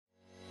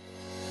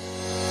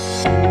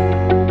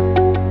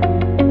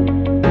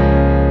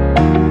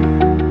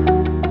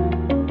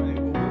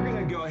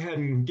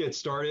get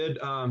started.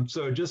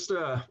 So just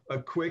a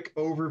quick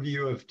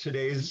overview of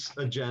today's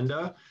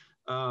agenda.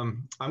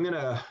 I'm going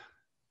to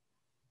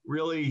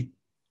really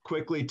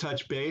quickly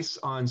touch base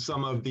on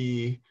some of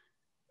the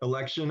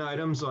election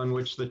items on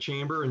which the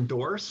chamber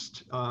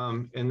endorsed.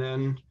 And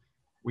then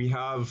we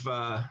have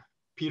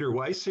Peter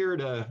Weiss here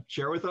to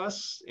share with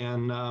us.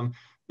 And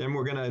then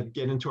we're going to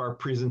get into our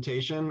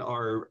presentation.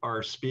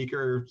 Our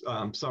speaker,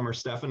 Summer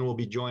Stephan, will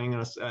be joining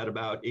us at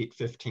about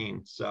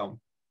 8:15. So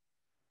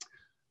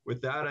with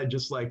that, I'd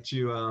just like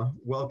to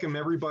welcome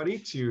everybody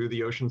to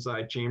the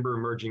Oceanside Chamber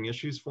Emerging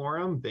Issues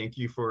Forum. Thank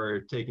you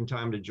for taking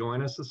time to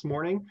join us this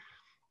morning.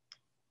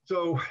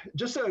 So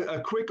just a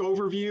quick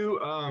overview.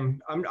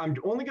 I'm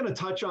only going to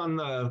touch on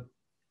the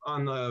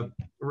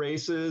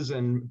races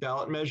and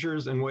ballot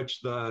measures in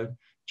which the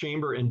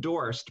chamber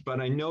endorsed,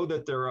 but I know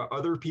that there are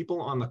other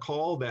people on the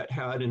call that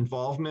had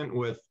involvement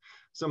with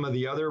some of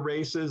the other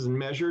races and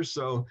measures.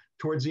 So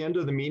towards the end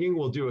of the meeting,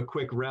 we'll do a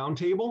quick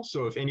roundtable.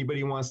 So if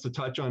anybody wants to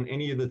touch on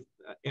any of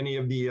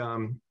the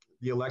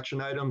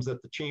election items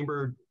that the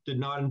chamber did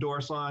not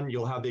endorse on,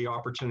 you'll have the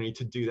opportunity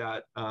to do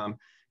that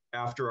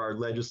after our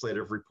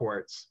legislative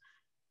reports.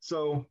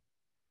 So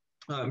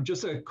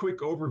just a quick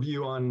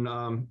overview on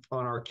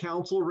our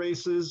council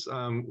races.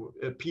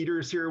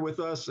 Peter's here with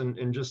us, and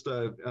in just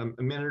a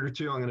minute or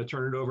two, I'm going to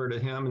turn it over to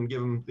him and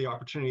give him the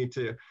opportunity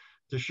to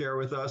share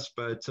with us.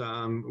 But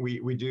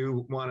we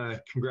do want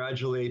to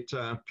congratulate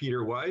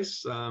Peter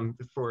Weiss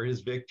for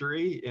his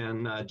victory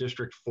in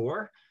District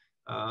 4.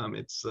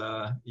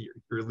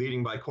 You're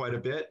leading by quite a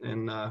bit,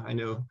 and I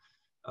know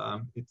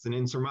it's an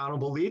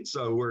insurmountable lead,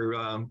 so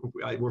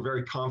we're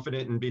very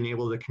confident in being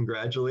able to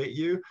congratulate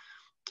you.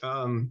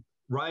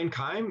 Ryan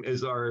Keim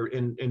is our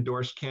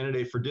endorsed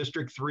candidate for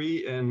District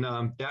 3, and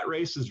that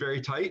race is very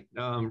tight.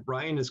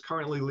 Ryan is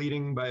currently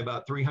leading by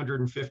about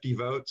 350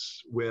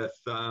 votes with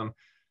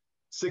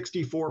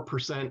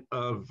 64%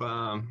 of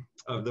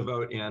the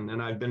vote in,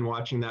 and I've been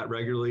watching that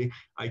regularly.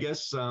 I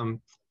guess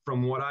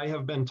from what I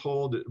have been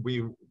told,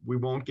 we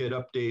won't get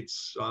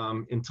updates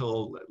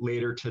until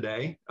later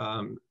today,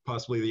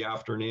 possibly the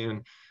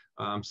afternoon.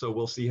 So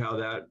we'll see how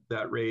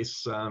that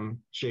race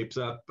shapes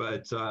up,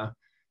 but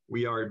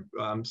we are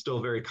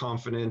still very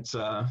confident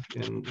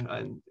in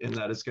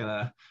that it's going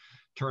to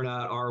turn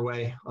out our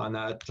way on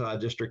that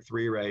District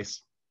 3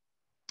 race.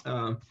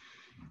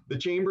 The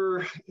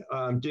chamber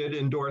did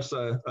endorse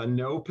a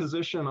no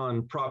position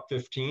on Prop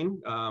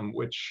 15,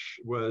 which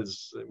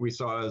we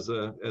saw as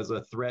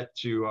a threat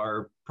to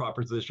our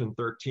Proposition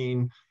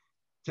 13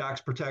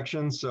 tax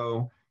protection.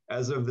 So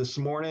as of this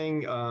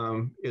morning,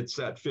 it's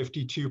at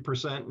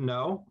 52%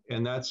 no,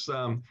 and that's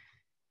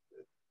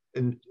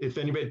and if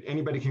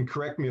anybody can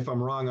correct me if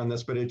I'm wrong on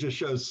this, but it just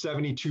shows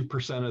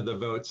 72% of the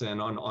votes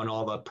in on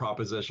all the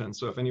propositions.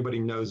 So if anybody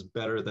knows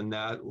better than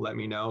that, let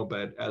me know.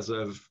 But as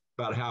of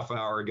about a half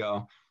hour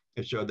ago,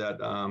 it showed that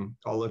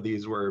all of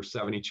these were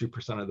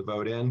 72% of the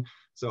vote in.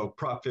 So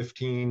Prop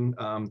 15,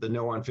 the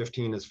no on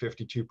 15 is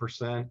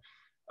 52%.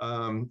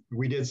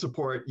 We did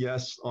support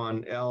yes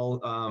on L.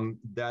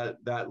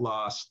 That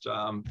lost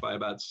by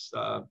about,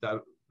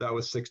 that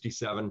was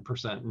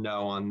 67%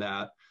 no on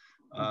that.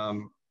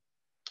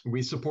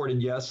 We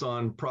supported yes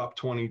on Prop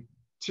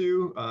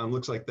 22.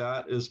 Looks like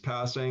that is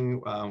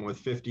passing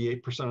with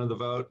 58% of the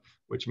vote,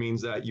 which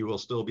means that you will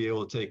still be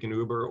able to take an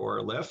Uber or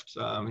a Lyft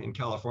in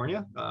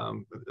California.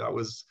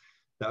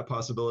 That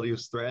possibility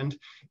was threatened.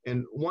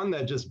 And one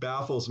that just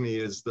baffles me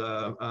is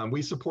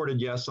we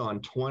supported yes on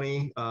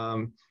 20,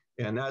 and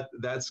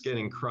that's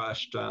getting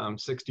crushed,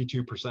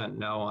 62%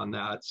 no on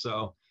that.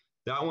 So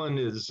that one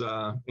is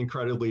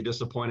incredibly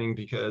disappointing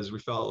because we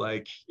felt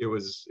like it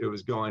was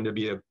going to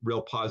be a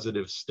real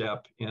positive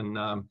step in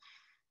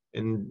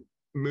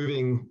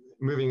moving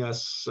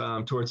us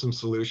towards some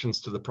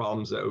solutions to the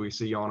problems that we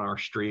see on our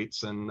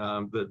streets and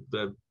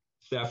the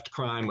theft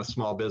crime with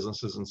small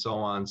businesses and so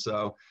on.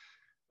 So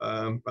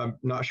I'm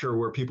not sure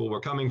where people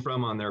were coming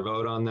from on their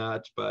vote on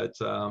that, but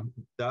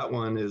that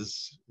one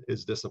is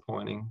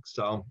disappointing.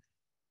 So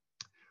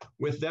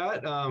with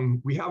that,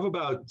 we have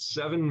about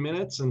 7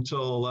 minutes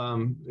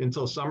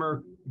until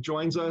Summer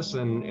joins us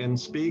and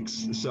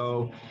speaks.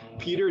 So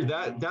Peter,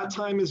 that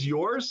time is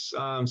yours.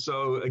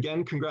 So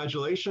again,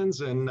 congratulations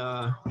and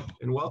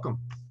welcome.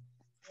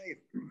 Hey,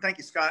 thank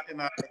you, Scott.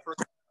 And first,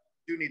 I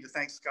do need to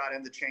thank Scott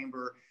and the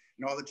chamber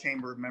and all the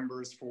chamber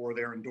members for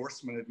their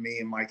endorsement of me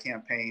in my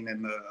campaign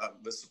and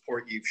the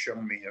support you've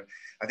shown me.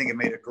 I think it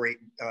made a great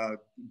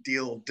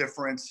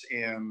difference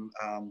in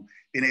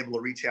being able to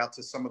reach out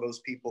to some of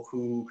those people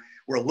who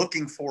were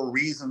looking for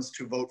reasons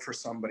to vote for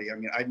somebody. I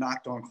mean, I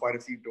knocked on quite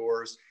a few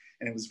doors,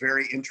 and it was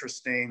very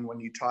interesting when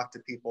you talk to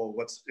people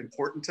what's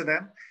important to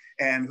them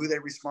and who they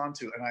respond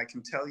to. And I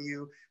can tell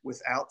you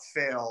without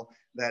fail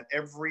that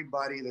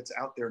everybody that's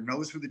out there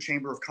knows who the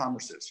Chamber of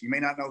Commerce is. You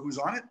may not know who's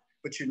on it,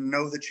 but you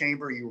know the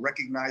chamber, you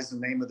recognize the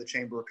name of the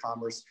Chamber of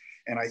Commerce.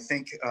 And I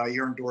think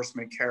your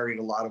endorsement carried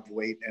a lot of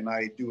weight, and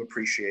I do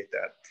appreciate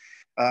that.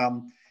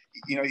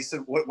 you know, he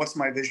said, what's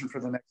my vision for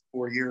the next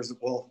 4 years?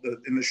 Well,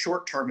 in the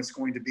short term, it's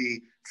going to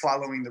be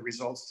following the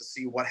results to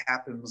see what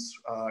happens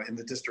in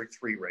the District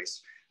 3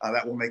 race.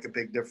 That will make a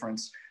big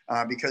difference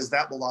because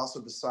that will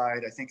also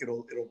decide, I think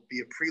it'll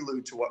be a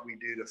prelude to what we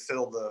do to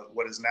fill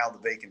what is now the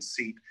vacant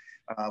seat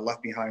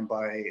left behind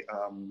by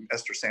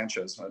Esther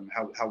Sanchez, and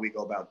how we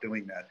go about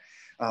doing that.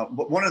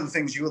 But one of the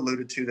things you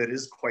alluded to that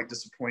is quite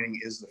disappointing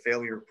is the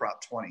failure of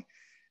Prop 20.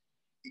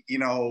 You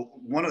know,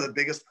 one of the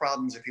biggest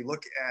problems, if you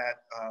look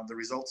at the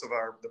results of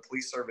the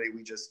police survey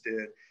we just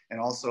did, and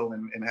also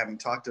in having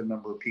talked to a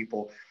number of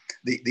people,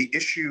 the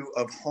issue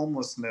of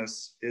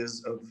homelessness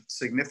is of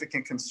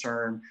significant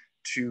concern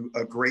to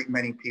a great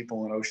many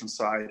people in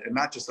Oceanside, and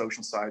not just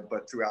Oceanside,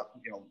 but throughout,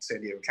 you know, San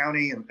Diego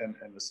County and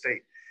the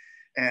state.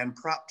 And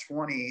Prop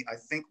 20, I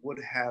think, would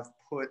have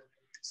put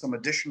some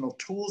additional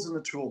tools in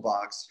the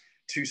toolbox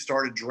to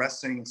start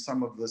addressing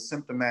some of the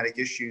symptomatic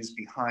issues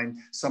behind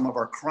some of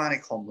our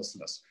chronic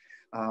homelessness.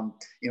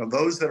 You know,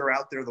 those that are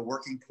out there, the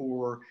working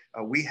poor,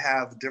 we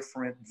have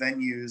different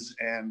venues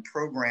and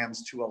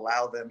programs to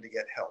allow them to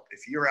get help.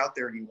 If you're out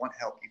there and you want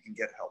help, you can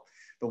get help.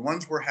 The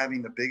ones we're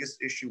having the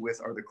biggest issue with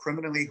are the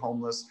criminally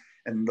homeless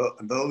and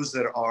those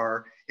that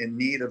are in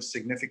need of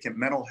significant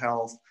mental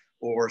health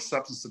or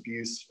substance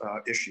abuse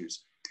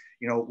issues.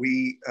 You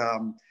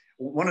know,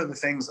 one of the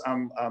things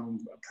I'm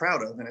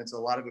proud of, and a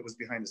lot of it was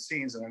behind the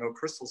scenes, and I know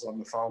Crystal's on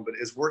the phone, but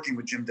is working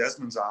with Jim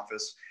Desmond's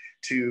office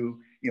to,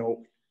 you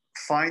know,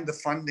 find the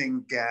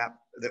funding gap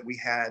that we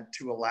had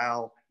to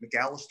allow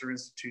McAllister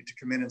Institute to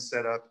come in and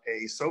set up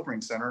a sobering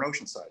center in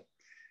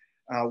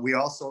Oceanside. We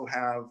also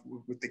have,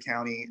 with the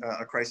county,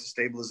 a crisis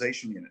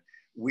stabilization unit.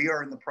 We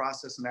are in the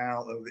process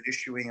now of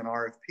issuing an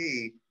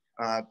RFP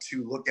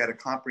to look at a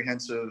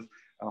comprehensive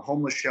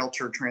homeless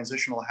shelter,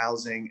 transitional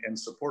housing, and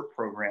support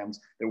programs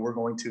that we're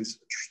going to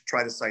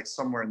try to site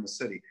somewhere in the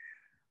city.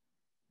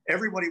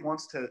 Everybody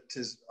wants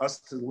us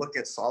to look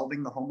at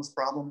solving the homeless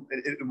problem.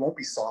 It won't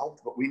be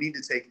solved, but we need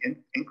to take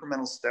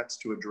incremental steps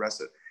to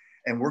address it.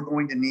 And we're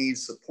going to need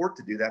support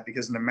to do that,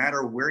 because no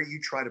matter where you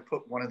try to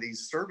put one of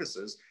these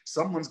services,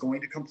 someone's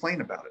going to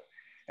complain about it.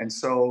 And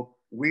so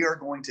we are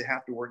going to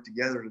have to work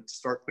together to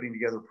start putting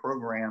together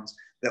programs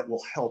that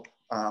will help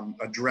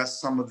address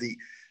some of the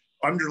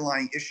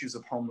underlying issues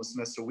of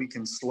homelessness, so we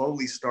can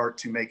slowly start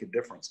to make a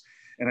difference.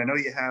 And I know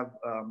you have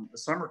the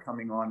summer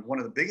coming on. One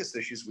of the biggest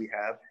issues we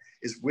have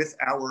is with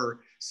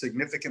our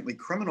significantly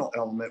criminal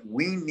element.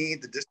 We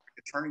need the district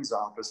attorney's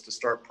office to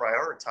start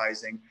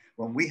prioritizing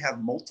when we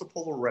have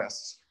multiple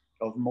arrests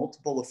of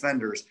multiple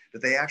offenders,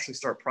 that they actually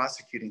start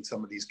prosecuting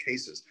some of these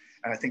cases.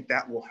 And I think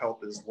that will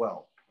help as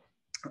well.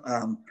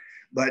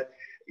 But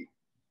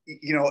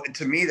you know,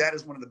 to me, that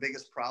is one of the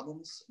biggest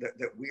problems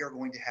that we are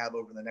going to have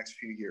over the next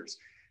few years.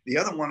 The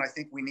other one, I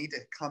think we need to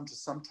come to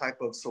some type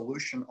of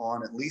solution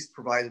on, at least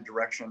provide a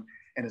direction,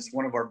 and it's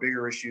one of our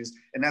bigger issues,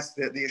 and that's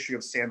the issue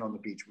of sand on the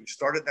beach. We've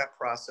started that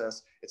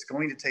process. It's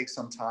going to take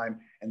some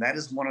time, and that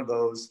is one of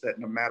those that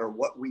no matter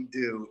what we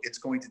do, it's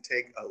going to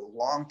take a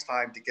long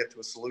time to get to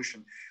a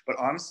solution. But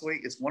honestly,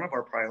 it's one of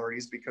our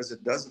priorities because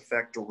it does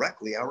affect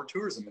directly our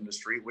tourism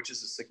industry, which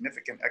is a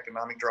significant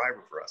economic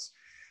driver for us.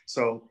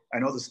 So I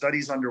know the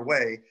study's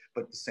underway,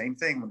 but the same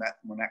thing,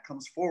 when that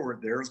comes forward,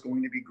 there's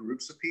going to be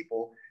groups of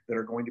people that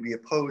are going to be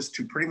opposed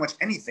to pretty much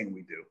anything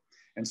we do.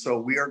 And so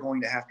we are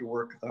going to have to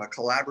work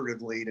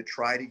collaboratively to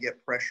try to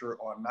get pressure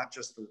on not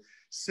just the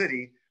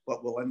city,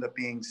 but will end up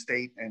being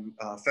state and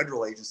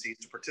federal agencies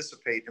to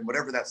participate in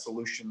whatever that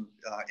solution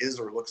is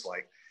or looks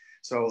like.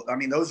 So, I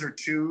mean, those are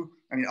two.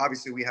 I mean,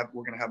 obviously we're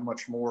going to have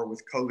much more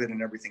with COVID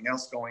and everything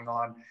else going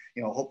on.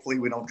 You know, hopefully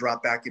we don't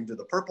drop back into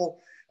the purple.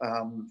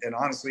 And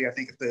honestly, I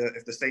think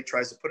if the state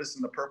tries to put us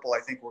in the purple, I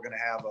think we're going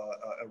to have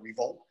a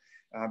revolt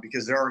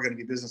because there are going to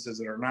be businesses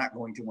that are not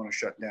going to want to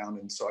shut down.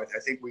 And so I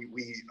think we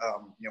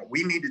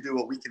need to do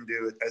what we can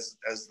do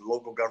as the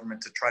local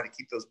government to try to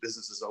keep those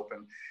businesses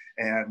open.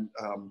 And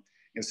you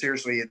know,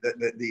 seriously,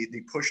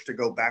 the push to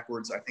go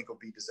backwards, I think, will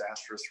be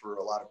disastrous for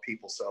a lot of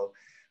people. So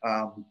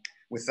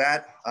with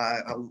that,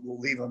 we'll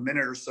leave a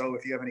minute or so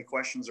if you have any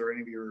questions, or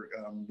any of your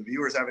the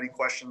viewers have any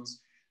questions.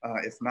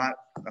 If not,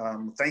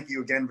 thank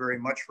you again very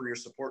much for your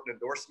support and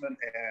endorsement,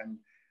 and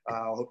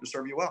I hope to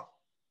serve you well.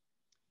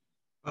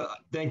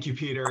 Thank you,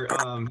 Peter.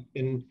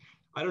 And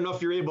I don't know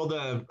if you're able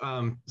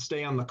to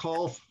stay on the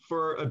call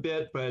for a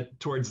bit, but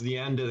towards the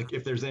end,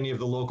 if there's any of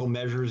the local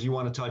measures you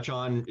want to touch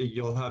on,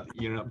 you'll have,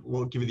 you know,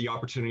 we'll give you the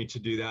opportunity to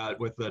do that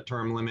with the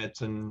term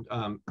limits and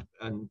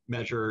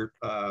measure,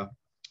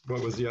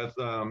 what was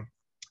the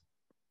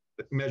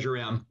Measure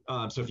M.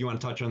 So if you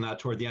want to touch on that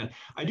toward the end.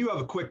 I do have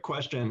a quick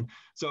question.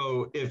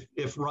 So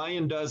if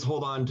Ryan does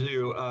hold on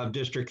to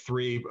District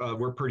 3,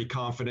 we're pretty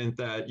confident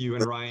that you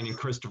and Ryan and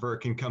Christopher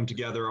can come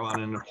together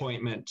on an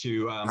appointment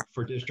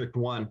for District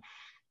 1.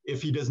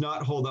 If he does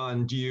not hold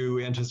on, do you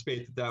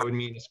anticipate that would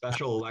mean a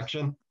special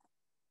election?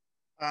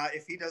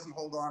 If he doesn't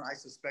hold on, I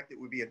suspect it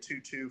would be a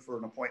 2-2 for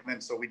an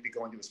appointment, so we'd be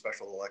going to a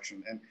special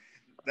election. And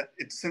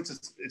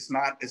since it's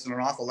an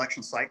off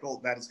election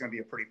cycle, that is going to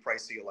be a pretty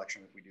pricey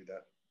election if we do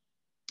that.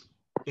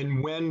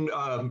 And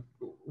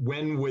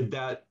when would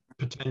that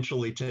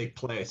potentially take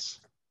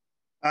place?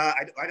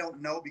 I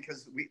don't know,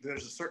 because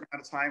there's a certain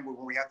amount of time where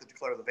we have to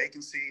declare the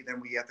vacancy, then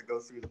we have to go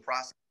through the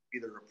process,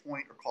 either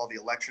appoint or call the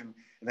election,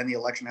 and then the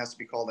election has to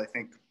be called, I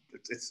think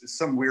it's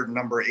some weird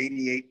number,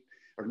 88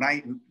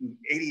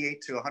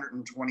 to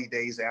 120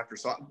 days after.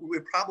 So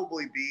we'd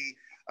probably be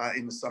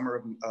in the summer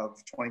of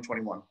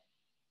 2021.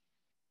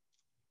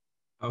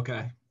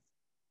 Okay.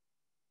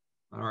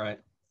 All right.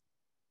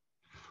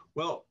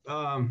 Well,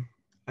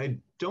 I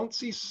don't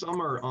see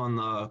Summer on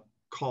the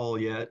call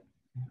yet.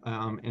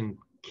 And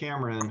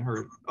Cameron,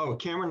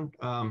 Cameron,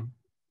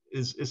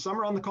 is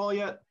Summer on the call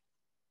yet?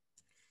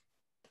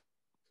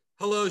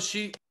 Hello,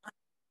 she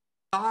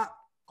not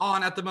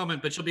on at the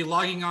moment, but she'll be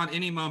logging on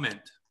any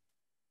moment.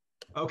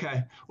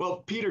 Okay. Well,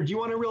 Peter, do you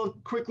want to real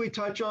quickly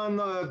touch on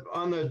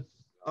the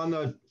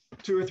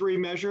 2 or 3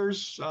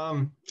 measures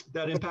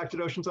that impacted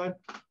Oceanside?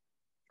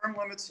 Term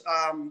limits.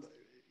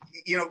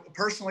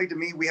 Personally, to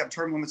me, we have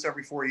term limits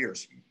every 4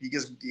 years. You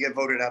get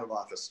voted out of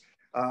office.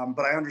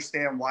 But I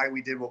understand why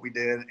we did what we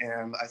did,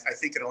 and I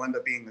think it'll end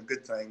up being a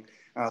good thing,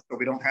 so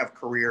we don't have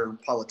career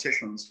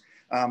politicians.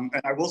 And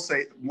I will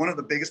say one of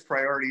the biggest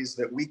priorities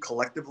that we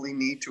collectively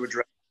need to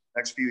address in the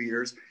next few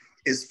years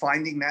is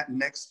finding that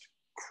next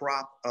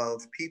crop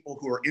of people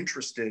who are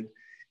interested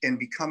in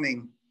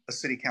becoming a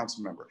city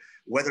council member,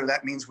 whether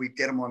that means we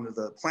get them onto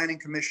the planning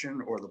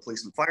commission or the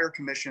police and fire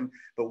commission.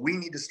 But we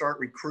need to start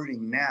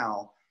recruiting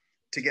now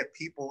to get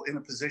people in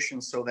a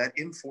position so that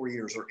in 4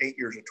 years or 8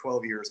 years or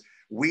 12 years,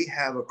 we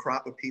have a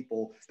crop of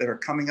people that are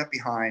coming up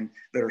behind,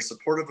 that are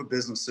supportive of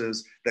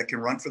businesses, that can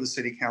run for the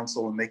city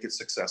council and make it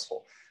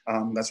successful.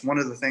 That's one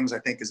of the things I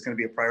think is going to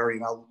be a priority.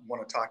 And I'll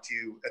want to talk to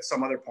you at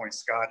some other point,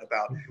 Scott,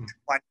 about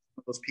finding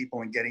those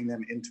people and getting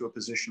them into a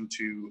position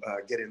to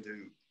get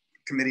into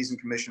committees and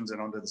commissions and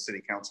onto the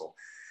city council.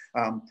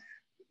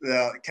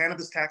 The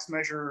cannabis tax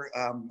measure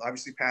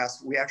obviously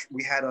passed. We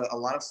had a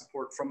lot of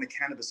support from the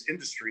cannabis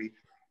industry,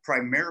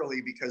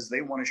 primarily because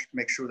they want to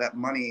make sure that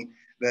money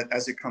that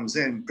as it comes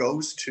in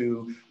goes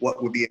to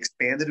what would be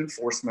expanded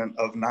enforcement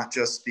of not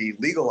just the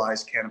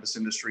legalized cannabis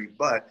industry,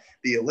 but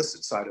the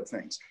illicit side of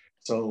things.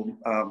 So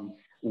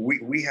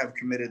we have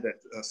committed that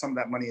some of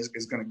that money is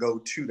going to go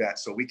to that,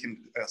 so we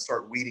can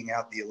start weeding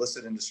out the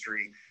illicit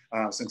industry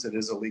since it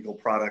is a legal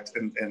product,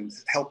 and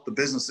help the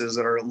businesses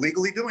that are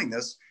legally doing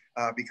this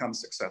become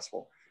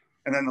successful.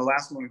 And then the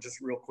last one, just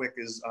real quick,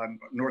 is on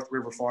North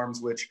River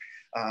Farms, which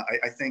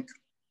I think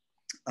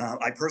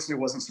I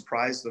personally wasn't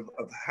surprised of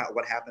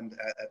what happened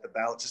at the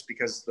ballot, just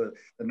because the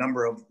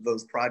number of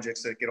those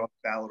projects that get on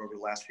the ballot over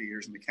the last few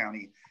years in the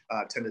county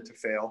tended to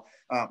fail.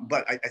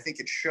 But I think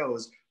it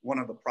shows one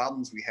of the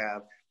problems we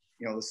have.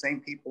 The same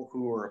people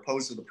who are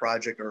opposed to the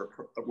project or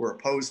were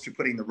opposed to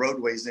putting the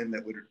roadways in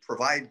that would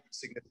provide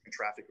significant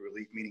traffic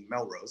relief, meaning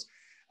Melrose.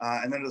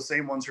 And then the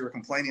same ones who are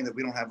complaining that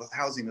we don't have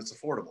housing that's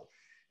affordable.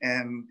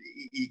 And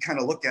you kind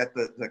of look at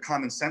the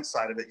common sense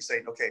side of it. You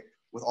say, okay,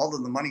 with all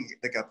of the money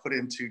that got put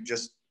into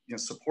just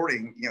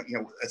supporting,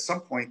 at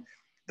some point,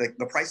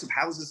 the price of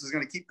houses is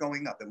going to keep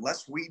going up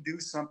unless we do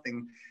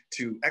something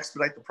to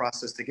expedite the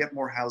process to get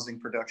more housing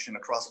production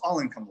across all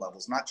income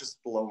levels, not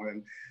just below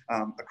end,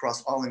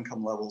 across all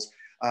income levels.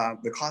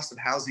 The cost of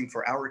housing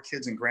for our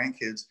kids and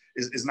grandkids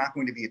is not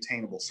going to be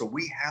attainable. So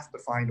we have to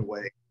find a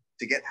way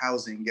to get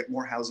housing, get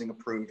more housing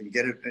approved, and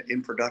get it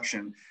in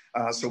production,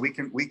 so we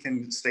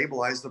can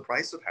stabilize the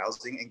price of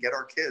housing and get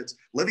our kids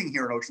living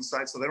here in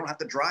Oceanside, so they don't have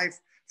to drive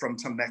from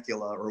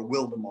Temecula or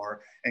Wildomar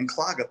and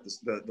clog up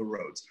the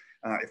roads.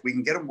 If we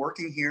can get them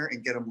working here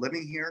and get them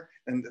living here,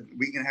 then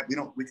we can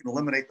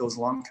eliminate those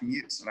long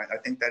commutes. And I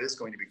think that is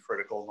going to be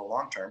critical in the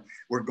long term.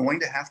 We're going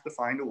to have to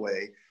find a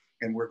way,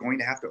 and we're going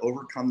to have to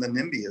overcome the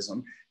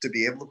NIMBYism to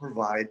be able to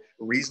provide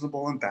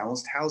reasonable and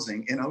balanced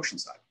housing in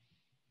Oceanside.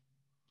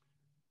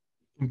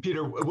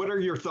 Peter, what are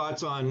your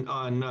thoughts on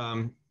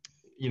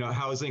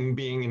housing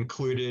being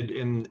included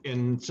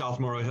in South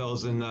Morro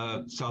Hills and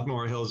the South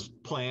Morro Hills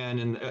plan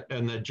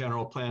and the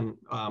general plan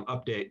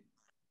update?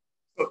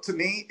 So to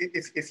me,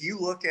 if you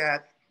look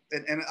at,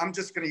 and I'm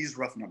just going to use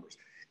rough numbers,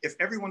 if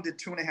everyone did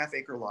 2.5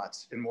 acre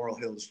lots in Morro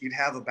Hills, you'd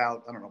have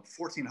about,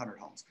 1,400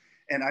 homes.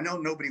 And I know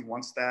nobody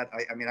wants that.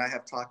 I mean, I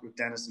have talked with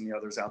Dennis and the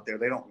others out there.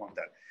 They don't want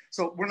that.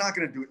 So we're not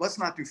going to do it. Let's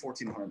not do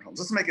 1,400 homes.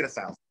 Let's make it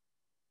 1,000.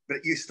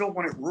 But you still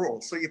want it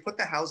rural. So you put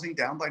the housing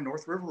down by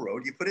North River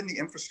Road, you put in the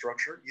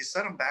infrastructure, you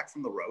set them back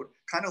from the road,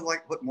 kind of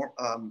like what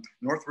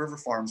North River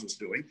Farms was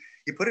doing.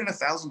 You put in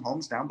 1,000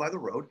 homes down by the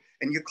road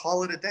and you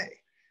call it a day.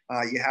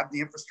 You have the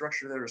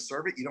infrastructure there to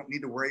serve it. You don't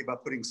need to worry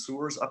about putting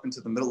sewers up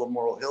into the middle of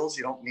Morro Hills.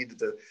 You don't need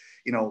to,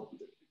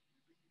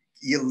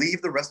 you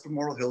leave the rest of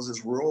Morro Hills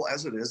as rural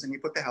as it is, and you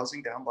put the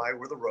housing down by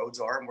where the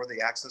roads are and where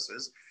the access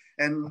is.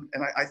 And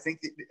I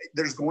think that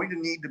there's going to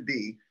need to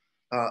be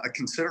a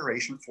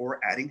consideration for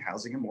adding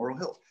housing in Morro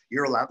Hills.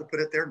 You're allowed to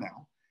put it there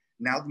now.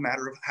 Now the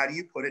matter of how do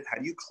you put it, how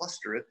do you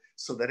cluster it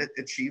so that it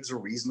achieves a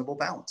reasonable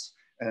balance?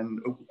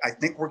 And I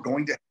think we're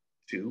going to have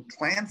to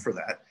plan for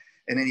that.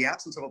 And in the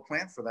absence of a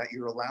plan for that,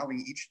 you're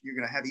going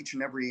to have each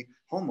and every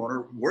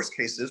homeowner, worst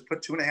case is,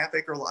 put 2.5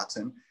 acre lots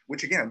in,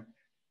 which again,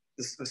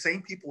 The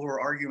same people who are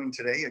arguing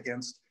today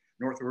against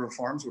North River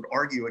Farms would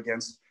argue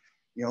against,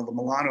 you know, the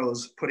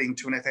Milanos putting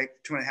two and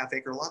a half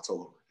acre lots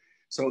all over.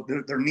 So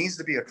there needs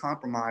to be a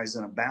compromise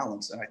and a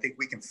balance. And I think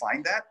we can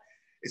find that.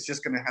 It's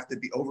just going to have to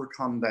be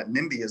overcome that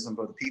NIMBYism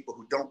of the people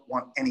who don't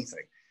want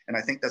anything. And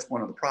I think that's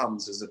one of the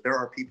problems, is that there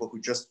are people who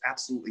just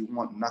absolutely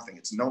want nothing.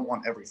 It's no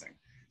want everything.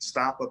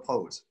 Stop,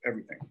 oppose,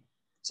 everything.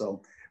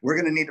 So we're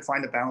going to need to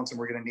find a balance, and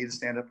we're going to need to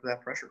stand up to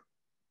that pressure.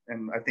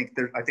 And I think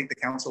the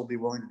council will be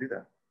willing to do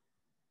that.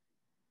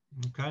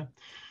 Okay.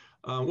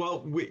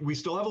 Well, we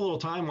still have a little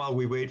time while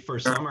we wait for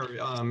Summer.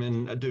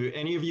 And do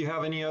any of you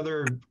have any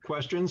other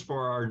questions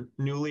for our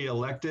newly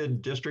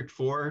elected District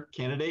 4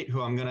 candidate,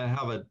 who I'm going to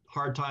have a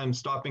hard time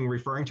stopping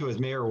referring to as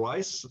Mayor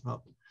Weiss?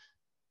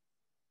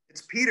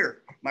 It's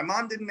Peter. My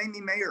mom didn't name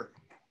me mayor.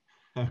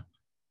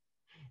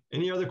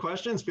 Any other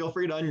questions? Feel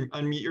free to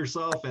unmute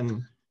yourself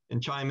and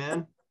chime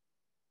in.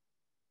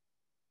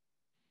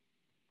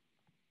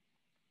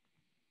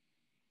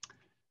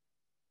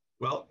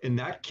 Well, in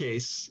that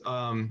case,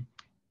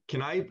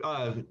 can I,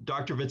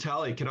 Dr.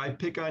 Vitale, can I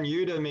pick on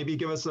you to maybe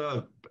give us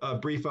a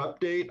brief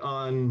update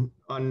on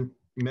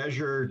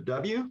Measure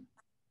W?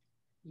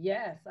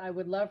 Yes, I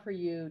would love for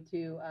you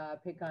to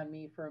pick on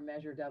me for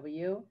Measure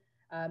W.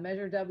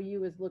 Measure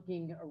W is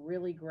looking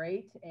really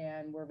great,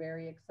 and we're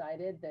very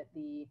excited that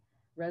the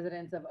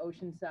residents of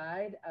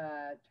Oceanside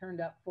turned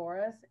up for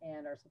us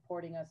and are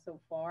supporting us so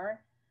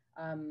far.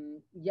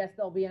 Yes,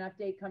 there'll be an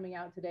update coming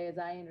out today, as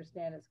I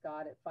understand it,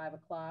 Scott, at 5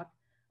 o'clock.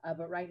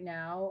 But right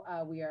now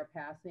we are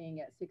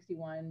passing at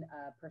 61%,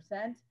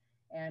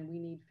 and we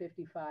need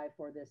 55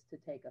 for this to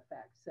take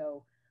effect.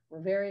 So we're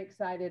very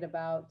excited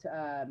about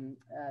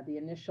the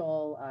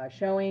initial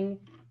showing,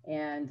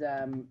 and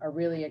are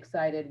really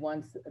excited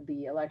once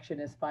the election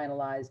is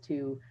finalized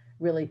to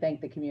really thank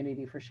the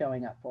community for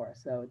showing up for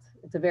us. So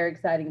it's a very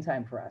exciting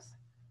time for us.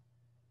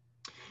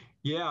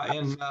 Yeah,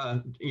 and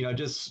I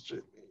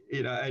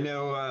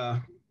know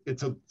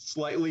it's a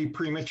slightly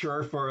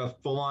premature for a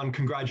full-on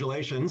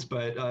congratulations,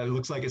 but it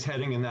looks like it's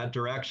heading in that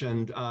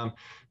direction.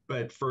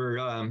 But for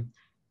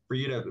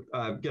you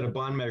to get a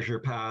bond measure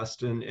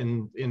passed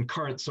in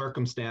current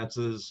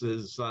circumstances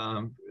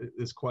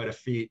is quite a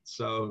feat.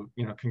 So,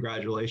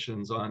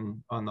 congratulations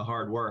on the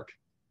hard work.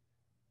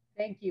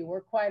 Thank you.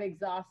 We're quite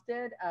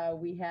exhausted.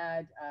 We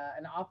had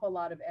an awful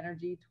lot of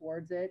energy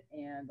towards it,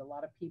 and a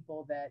lot of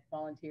people that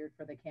volunteered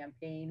for the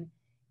campaign,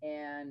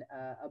 and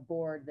a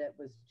board that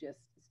was just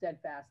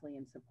steadfastly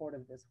in support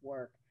of this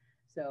work.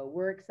 So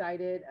we're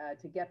excited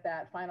to get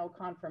that final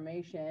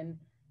confirmation,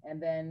 and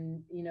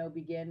then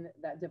begin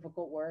that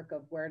difficult work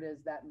of where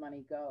does that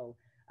money go.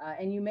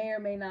 And you may or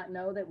may not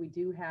know that we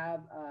do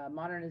have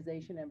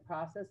modernization in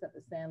process at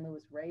the San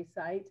Luis Rey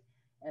site,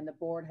 and the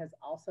board has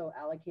also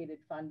allocated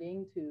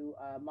funding to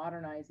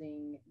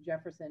modernizing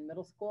Jefferson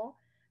Middle School,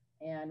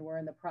 and we're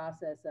in the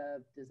process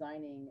of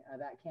designing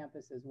that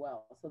campus as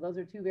well. So those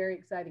are two very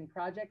exciting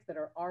projects that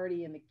are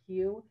already in the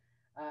queue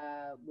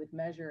with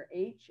Measure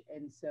H,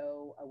 and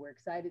so we're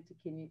excited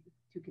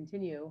to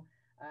continue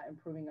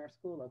improving our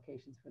school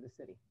locations for the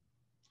city.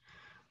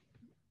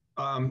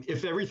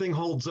 If everything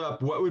holds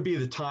up, what would be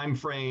the time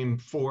frame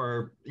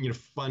for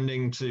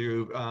funding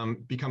to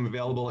become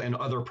available and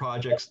other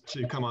projects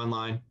to come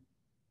online?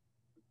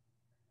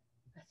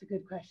 That's a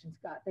good question,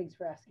 Scott. Thanks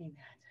for asking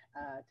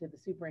that to the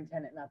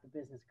superintendent, not the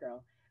business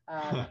girl.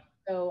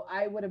 So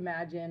I would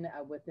imagine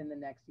within the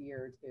next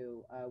year or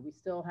two. We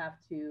still have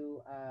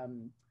to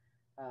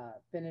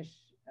finish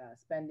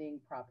spending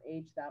Prop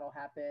H. That'll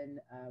happen.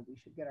 We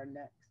should get our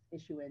next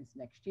issuance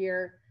next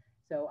year.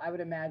 So I would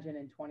imagine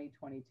in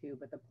 2022,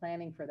 but the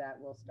planning for that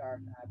will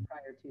start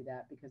prior to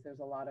that, because there's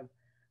a lot of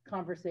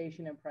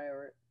conversation and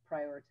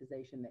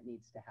prioritization that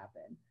needs to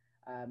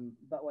happen.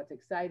 But what's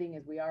exciting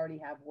is we already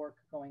have work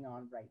going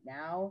on right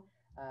now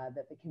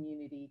that the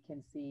community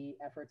can see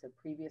efforts of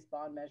previous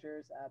bond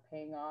measures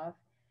paying off.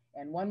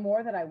 And one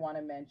more that I want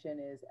to mention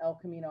is El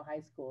Camino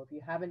High School. If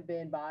you haven't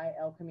been by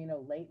El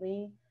Camino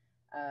lately,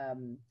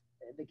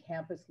 the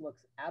campus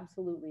looks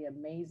absolutely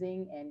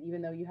amazing. And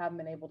even though you haven't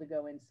been able to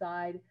go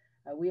inside,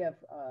 we have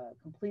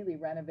completely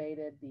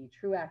renovated the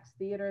Truax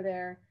Theater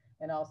there,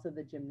 and also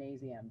the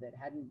gymnasium that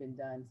hadn't been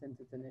done since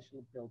its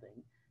initial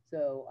building.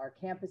 So our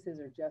campuses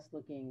are just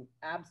looking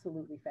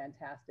absolutely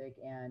fantastic,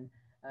 and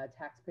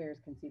taxpayers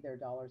can see their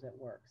dollars at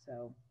work.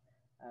 So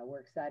we're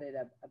excited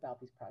about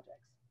these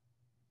projects.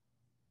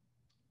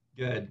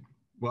 Good.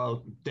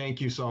 Well,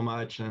 thank you so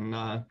much, and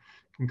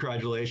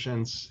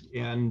congratulations.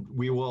 And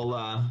we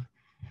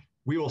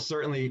will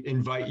certainly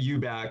invite you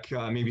back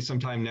maybe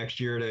sometime next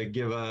year to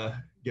give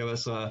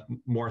us a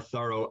more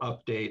thorough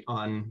update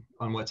on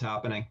what's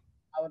happening.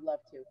 I would love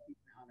to. It's an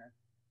honor.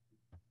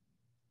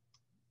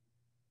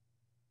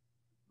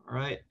 All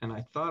right, and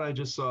I thought I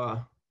just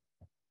saw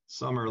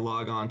Summer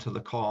log on to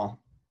the call.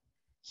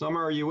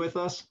 Summer, are you with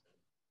us?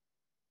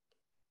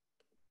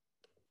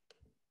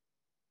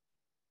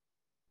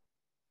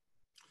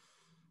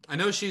 I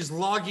know she's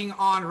logging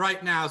on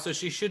right now, so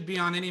she should be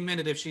on any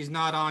minute if she's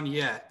not on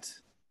yet.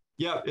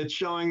 Yeah, it's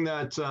showing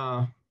that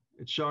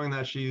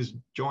she's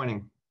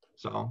joining.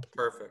 So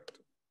Perfect.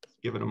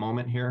 give it a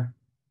moment here.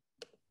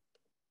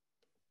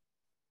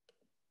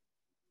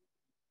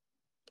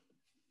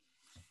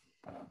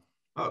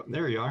 Oh,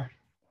 there you are.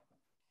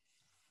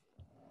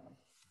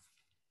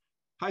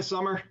 Hi,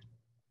 Summer.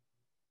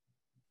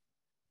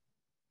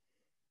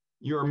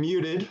 You're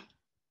muted.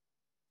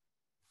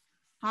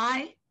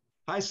 Hi.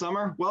 Hi,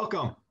 Summer.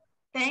 Welcome.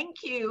 Thank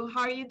you.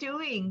 How are you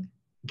doing?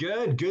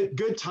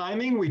 Good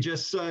timing. We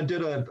just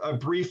did a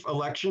brief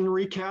election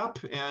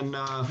recap, and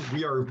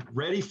we are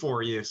ready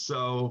for you.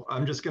 So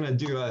I'm just going to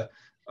do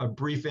a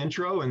brief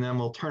intro, and then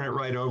we'll turn it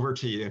right over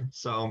to you.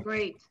 So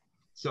Great.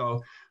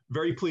 So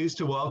very pleased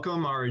to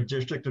welcome our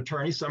District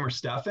Attorney, Summer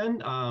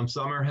Stephan.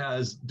 Summer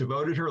has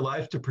devoted her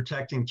life to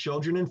protecting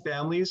children and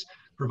families,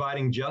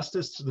 providing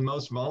justice to the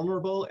most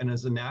vulnerable, and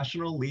is a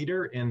national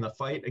leader in the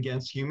fight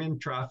against human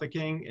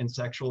trafficking and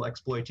sexual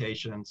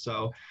exploitation.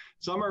 So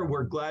Summer,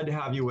 we're glad to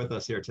have you with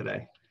us here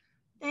today.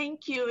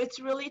 Thank you. It's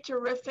really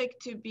terrific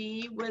to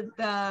be with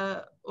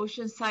the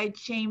Oceanside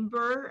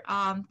Chamber.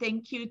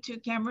 Thank you to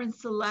Cameron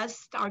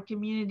Celeste, our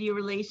Community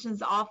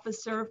Relations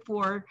Officer,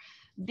 for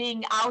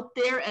being out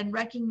there and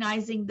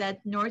recognizing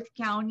that North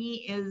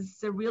County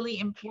is really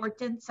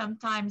important.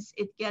 Sometimes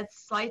it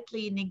gets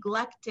slightly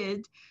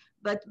neglected,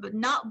 but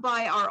not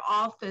by our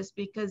office,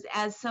 because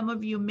as some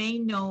of you may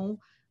know,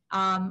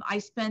 I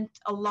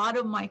spent a lot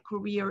of my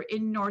career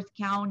in North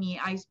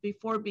County.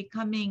 Before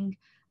becoming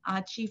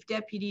Chief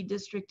Deputy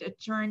District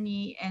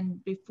Attorney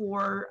and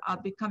before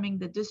becoming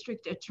the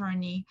District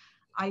Attorney,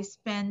 I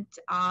spent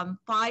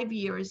 5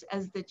 years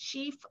as the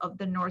chief of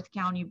the North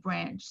County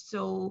branch.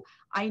 So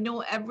I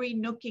know every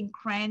nook and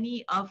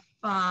cranny of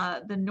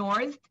the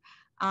North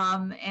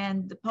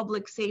and the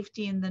public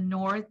safety in the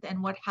North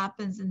and what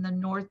happens in the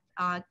North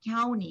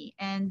County.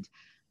 And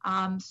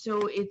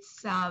so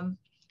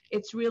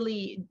it's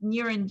really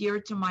near and dear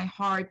to my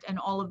heart and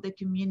all of the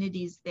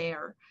communities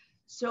there.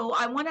 So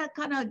I want to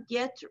kind of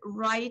get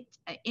right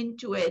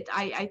into it.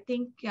 I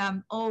think,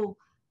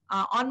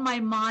 on my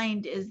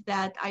mind is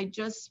that I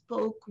just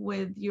spoke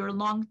with your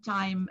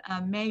longtime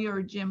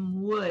Mayor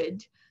Jim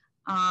Wood,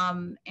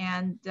 and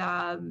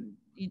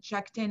you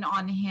checked in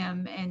on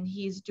him, and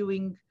he's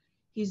doing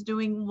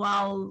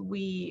well.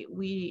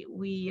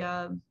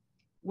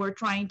 We're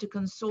trying to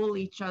console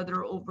each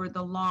other over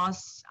the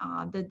loss,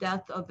 the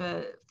death of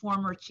a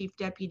former Chief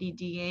Deputy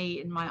DA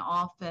in my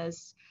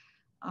office,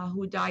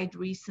 who died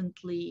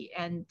recently,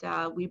 and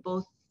we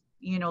both,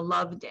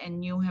 loved and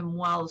knew him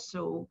well.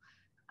 So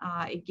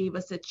it gave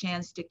us a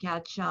chance to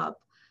catch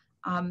up.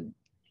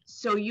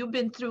 So you've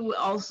been through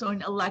also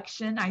an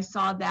election. I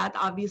saw that.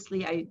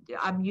 Obviously,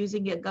 I'm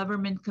using a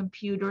government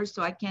computer,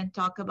 so I can't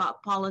talk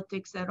about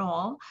politics at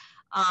all.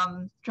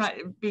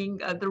 Being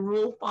the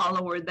rule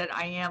follower that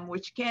I am,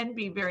 which can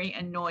be very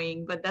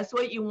annoying, but that's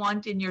what you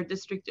want in your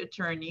district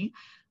attorney.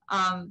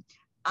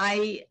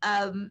 I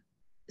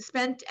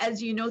spent,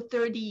 as you know,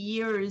 30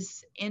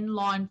 years in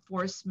law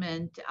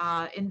enforcement,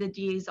 in the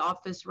DA's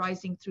office,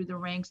 rising through the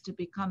ranks to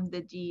become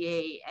the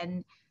DA.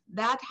 And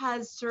that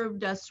has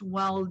served us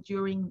well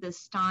during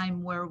this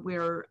time where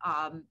we're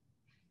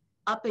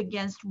up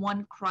against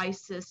one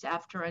crisis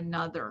after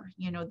another.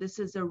 This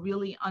is a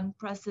really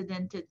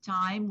unprecedented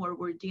time where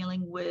we're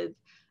dealing with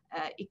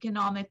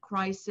economic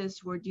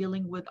crisis. We're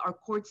dealing with our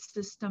court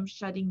system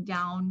shutting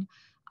down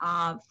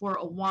for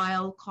a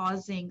while,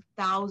 causing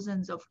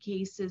thousands of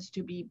cases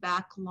to be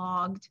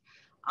backlogged.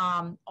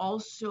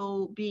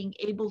 Also being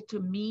able to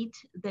meet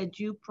the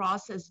due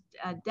process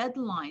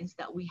deadlines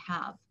that we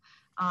have.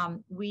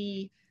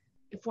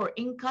 For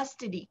in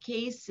custody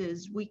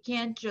cases, we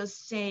can't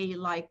just say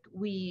like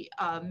we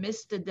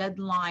missed the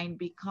deadline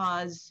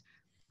because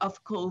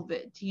of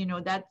COVID.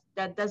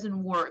 That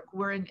doesn't work.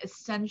 We're an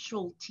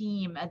essential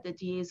team at the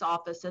DA's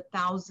office,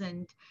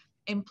 1,000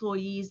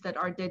 employees that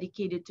are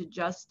dedicated to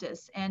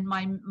justice. And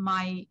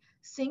my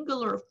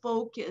singular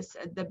focus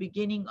at the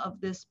beginning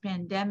of this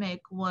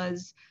pandemic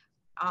was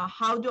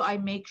how do I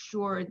make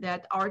sure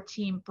that our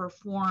team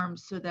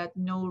performs so that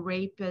no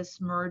rapists,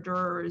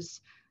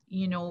 murderers,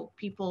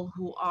 people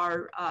who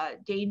are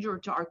danger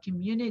to our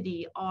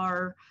community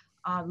are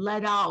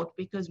let out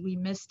because we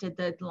missed a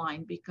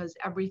deadline, because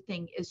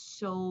everything is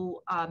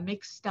so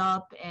mixed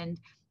up, and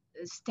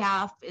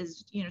staff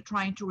is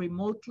trying to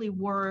remotely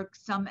work,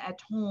 some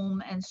at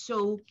home. And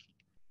so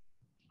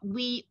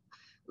we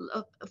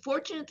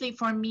fortunately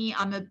for me,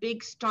 I'm a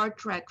big Star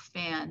Trek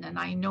fan, and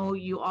I know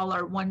you all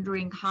are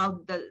wondering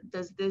how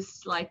does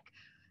this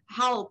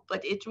help,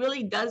 but it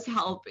really does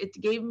help. It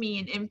gave me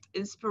an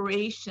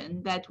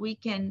inspiration that we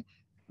can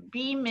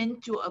beam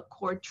into a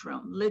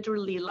courtroom,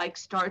 literally like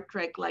Star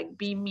Trek, like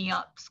beam me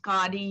up,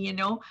 Scotty,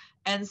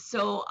 And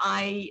so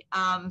I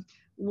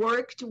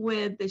worked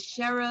with the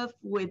sheriff,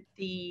 with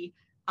the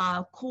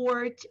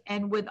court,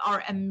 and with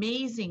our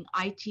amazing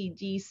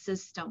ITD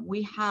system.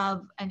 We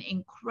have an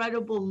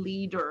incredible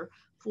leader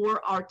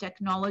for our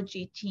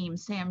technology team,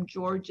 Sam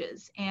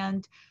Georges.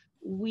 And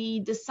we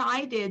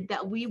decided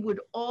that we would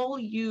all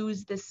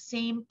use the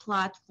same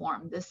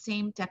platform, the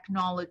same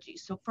technology.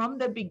 So from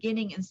the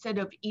beginning, instead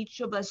of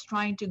each of us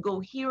trying to go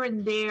here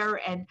and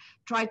there and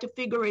try to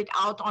figure it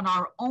out on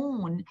our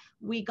own,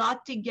 we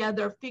got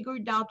together,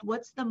 figured out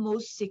what's the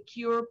most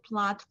secure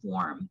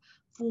platform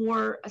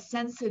for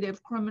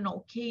sensitive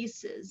criminal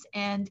cases.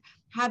 And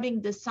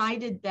having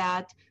decided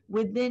that,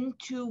 within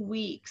 2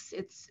 weeks,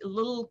 it's a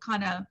little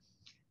kind of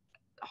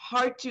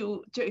hard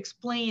to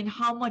explain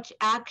how much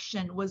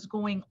action was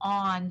going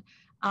on.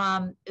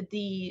 My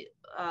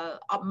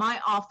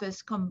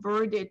office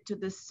converted to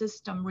the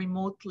system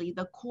remotely,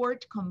 the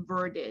court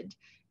converted,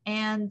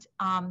 and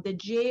the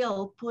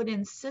jail put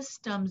in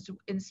systems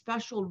in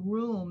special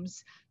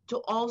rooms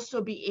to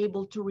also be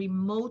able to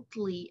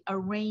remotely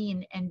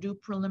arraign and do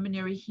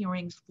preliminary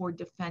hearings for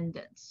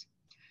defendants.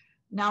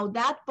 Now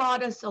that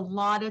bought us a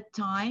lot of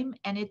time,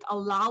 and it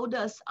allowed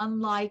us,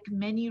 unlike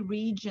many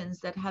regions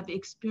that have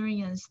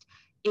experienced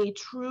a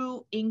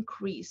true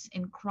increase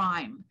in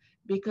crime,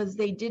 because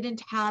they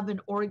didn't have an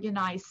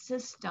organized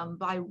system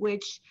by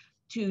which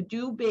to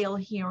do bail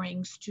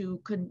hearings, to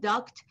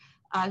conduct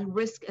a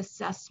risk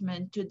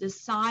assessment, to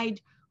decide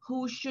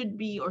who should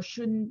be or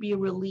shouldn't be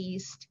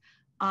released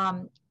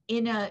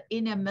in a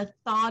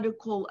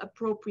methodical,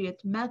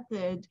 appropriate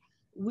method.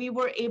 We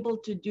were able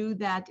to do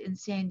that in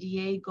San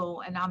Diego,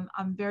 and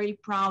I'm very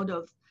proud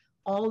of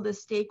all the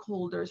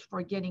stakeholders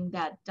for getting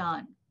that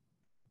done.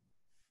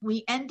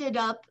 We ended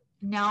up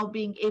now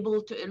being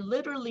able to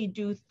literally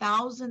do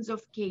thousands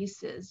of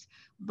cases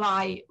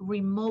by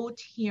remote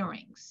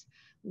hearings,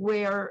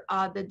 where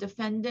the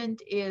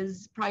defendant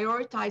is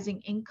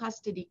prioritizing in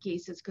custody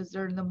cases because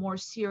they're the more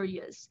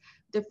serious.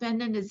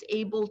 Defendant is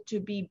able to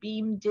be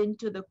beamed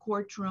into the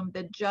courtroom.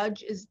 The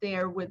judge is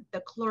there with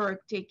the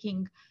clerk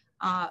taking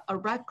a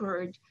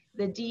record.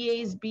 The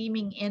DA is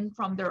beaming in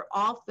from their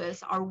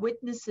office. Our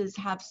witnesses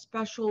have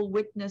special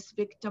witness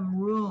victim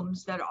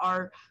rooms that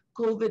are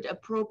COVID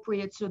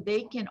appropriate, so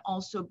they can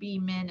also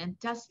beam in and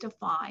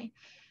testify.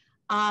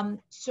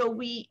 So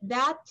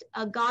that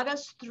got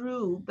us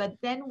through, but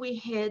then we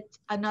hit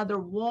another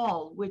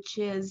wall, which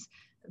is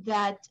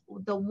that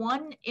the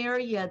one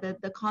area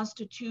that the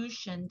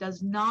Constitution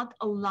does not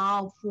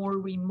allow for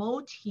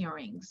remote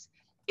hearings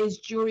is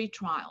jury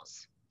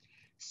trials.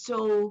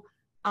 So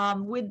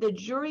with the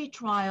jury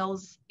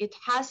trials, it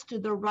has to,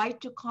 the right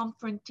to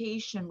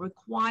confrontation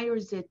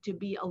requires it to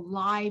be a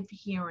live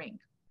hearing.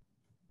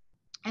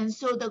 And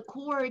so the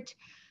court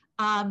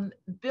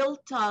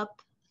built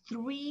up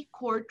 3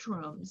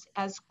 courtrooms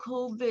as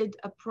COVID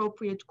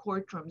appropriate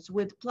courtrooms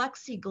with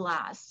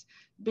plexiglass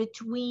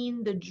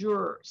between the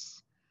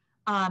jurors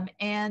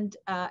and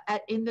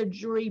in the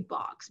jury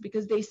box,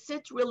 because they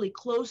sit really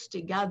close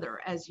together,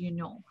 as you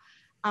know.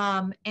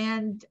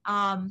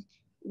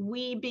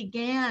 We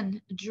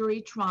began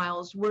jury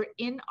trials. We're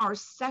in our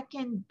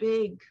second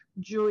big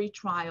jury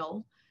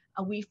trial.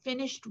 We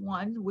finished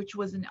one, which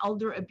was an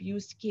elder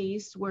abuse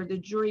case where the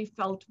jury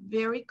felt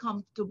very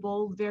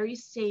comfortable, very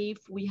safe.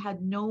 We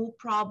had no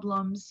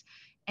problems,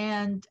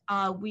 and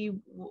we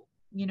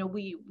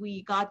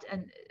got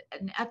an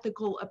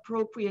ethical,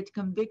 appropriate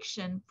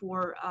conviction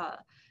for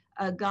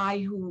a guy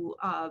who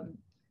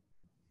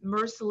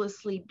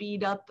mercilessly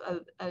beat up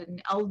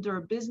an elder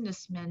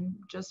businessman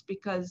just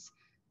because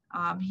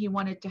he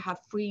wanted to have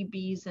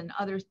freebies and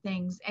other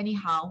things.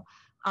 Anyhow,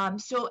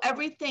 so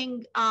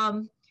everything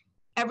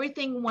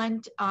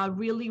went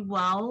really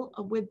well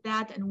with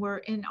that, and we're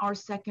in our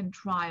second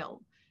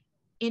trial.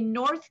 In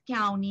North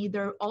County,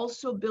 they're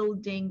also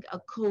building a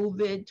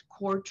COVID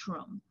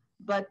courtroom,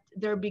 but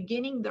they're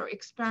beginning their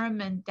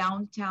experiment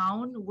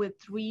downtown with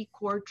 3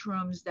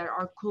 courtrooms that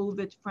are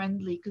COVID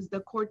friendly, because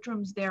the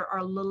courtrooms there are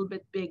a little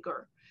bit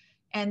bigger.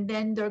 And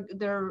then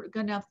they're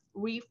gonna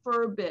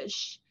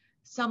refurbish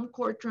some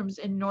courtrooms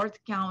in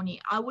North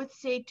County, I would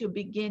say to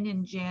begin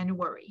in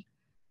January.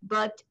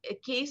 But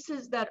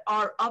cases that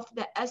are of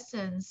the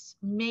essence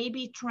may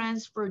be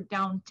transferred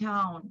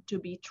downtown to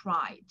be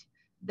tried.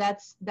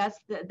 That's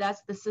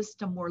the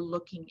system we're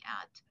looking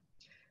at.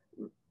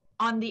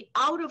 On the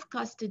out of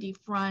custody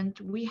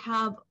front, we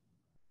have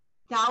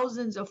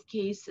thousands of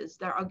cases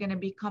that are going to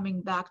be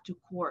coming back to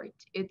court.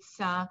 It's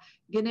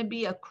going to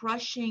be a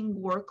crushing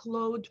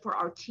workload for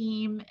our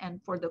team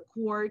and for the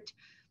court.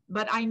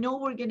 But I know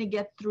we're going to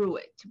get through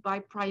it by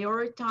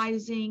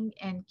prioritizing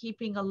and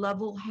keeping a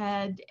level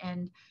head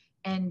and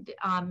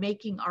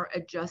making our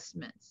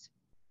adjustments.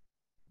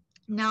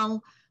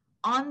 Now,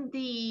 on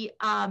the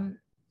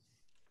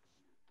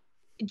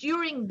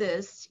during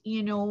this,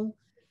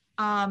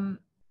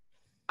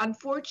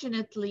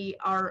 unfortunately,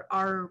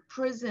 our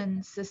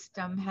prison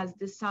system has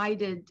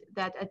decided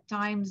that at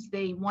times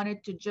they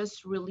wanted to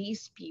just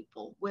release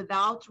people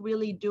without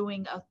really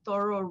doing a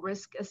thorough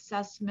risk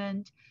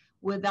assessment,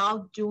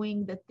 without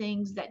doing the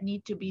things that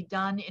need to be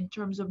done in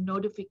terms of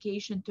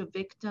notification to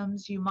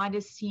victims. You might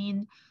have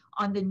seen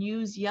on the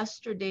news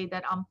yesterday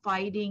that I'm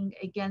fighting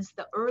against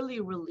the early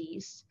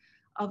release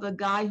of a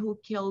guy who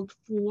killed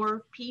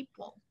 4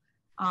 people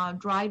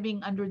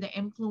driving under the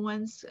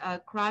influence,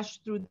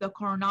 crashed through the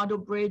Coronado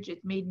Bridge.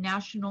 It made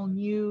national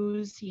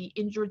news. He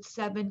injured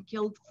 7,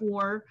 killed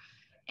 4,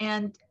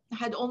 and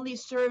had only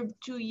served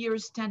 2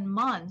 years, 10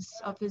 months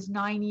of his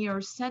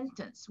 9-year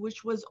sentence,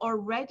 which was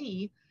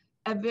already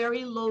a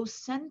very low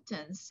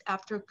sentence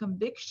after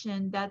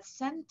conviction. That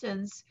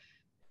sentence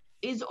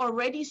is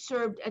already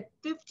served at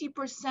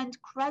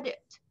 50%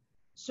 credit.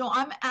 So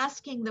I'm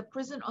asking the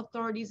prison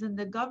authorities and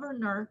the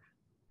governor,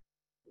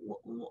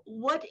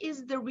 what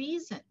is the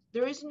reason?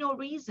 There is no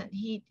reason.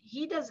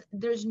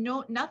 There's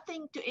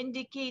nothing to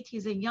indicate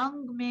he's a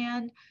young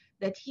man,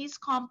 that he's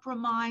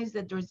compromised,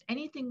 that there's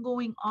anything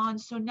going on.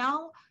 So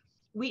now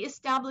we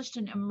established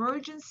an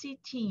emergency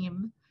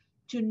team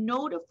to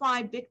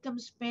notify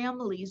victims'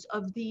 families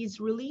of these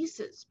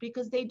releases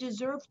because they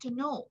deserve to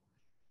know.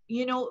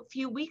 You know, a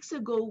few weeks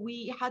ago,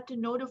 we had to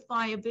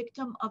notify a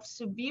victim of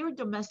severe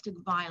domestic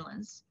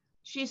violence.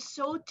 She's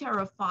so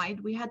terrified.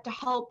 We had to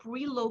help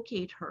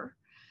relocate her,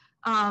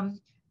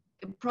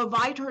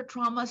 provide her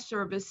trauma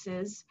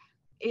services.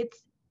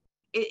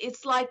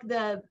 It's like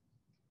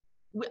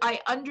I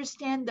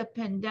understand the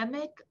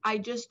pandemic. I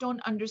just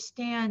don't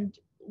understand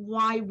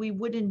why we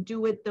wouldn't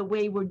do it the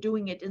way we're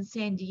doing it in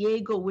San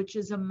Diego, which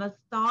is a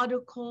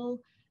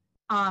methodical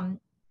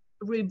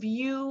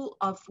review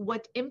of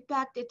what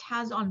impact it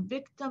has on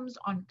victims,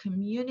 on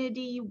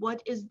community, what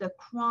is the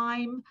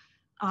crime,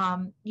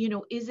 you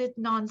know, is it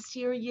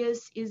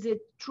non-serious, is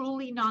it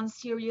truly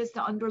non-serious,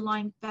 the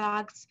underlying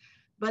facts,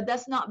 but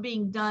that's not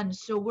being done.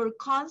 So we're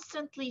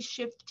constantly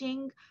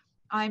shifting.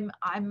 I'm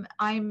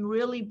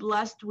really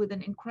blessed with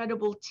an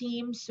incredible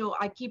team, so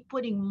I keep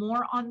putting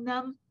more on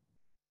them,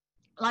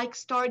 like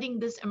starting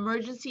this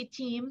emergency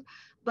team,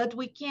 but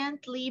we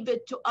can't leave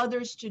it to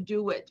others to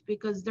do it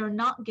because they're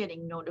not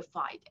getting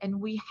notified,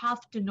 and we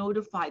have to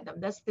notify them.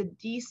 That's the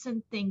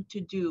decent thing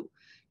to do.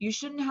 You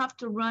shouldn't have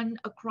to run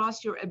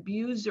across your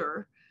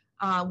abuser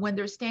when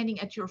they're standing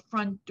at your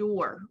front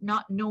door,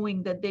 not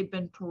knowing that they've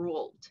been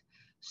paroled.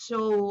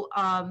 So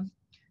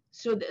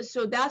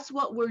so that's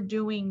what we're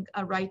doing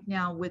right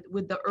now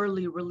with the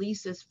early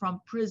releases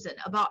from prison.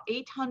 About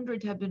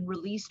 800 have been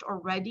released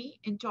already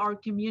into our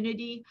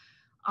community.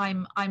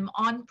 I'm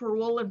on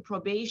parole and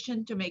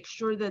probation to make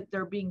sure that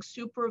they're being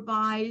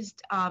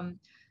supervised. I'm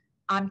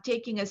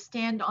taking a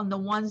stand on the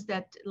ones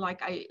that,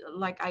 like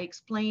I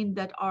explained,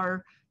 that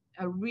are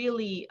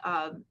really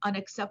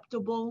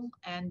unacceptable,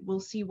 and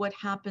we'll see what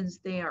happens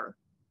there.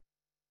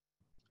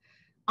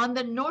 On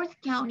the North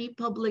County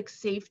public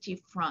safety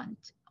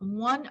front,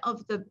 one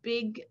of the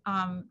big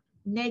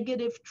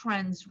negative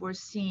trends we're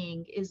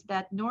seeing is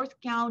that North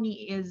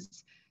County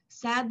is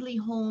sadly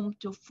home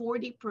to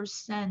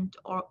 40%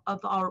 of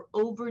our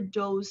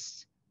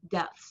overdose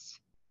deaths,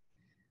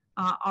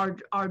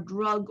 our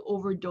drug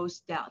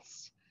overdose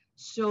deaths.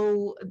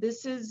 So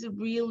this is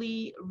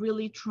really,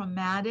 really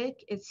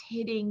traumatic. It's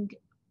hitting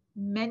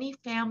many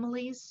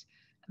families,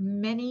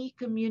 many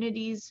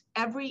communities,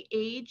 every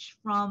age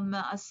from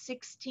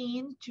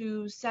 16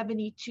 to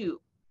 72,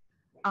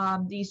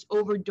 these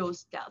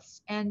overdose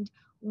deaths. And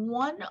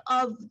one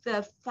of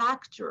the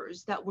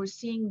factors that we're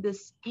seeing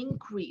this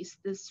increase,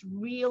 this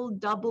real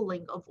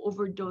doubling of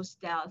overdose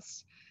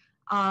deaths,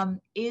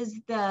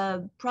 is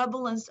the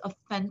prevalence of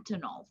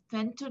fentanyl.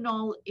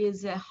 Fentanyl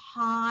is a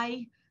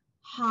high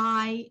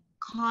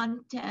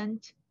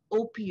content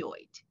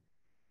opioid.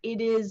 It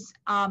is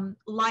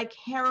like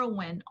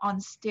heroin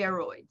on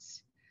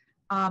steroids.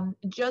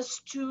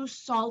 Just 2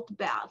 salt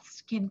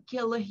baths can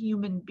kill a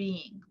human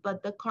being,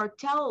 but the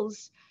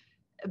cartels,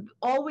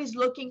 always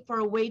looking for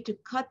a way to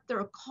cut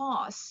their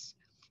costs,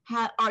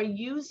 are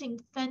using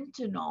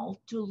fentanyl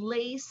to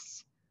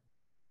lace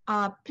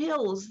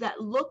pills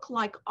that look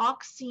like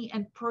Oxy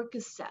and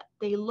Percocet.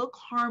 They look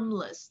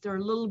harmless.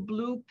 They're little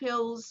blue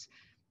pills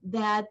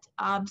that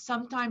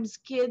sometimes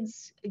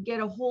kids get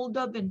a hold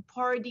of in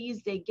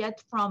parties. They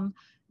get from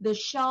the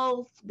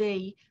shelf.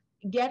 They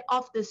get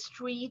off the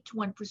street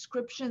when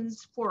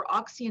prescriptions for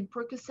Oxy and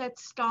Percocet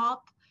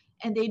stop,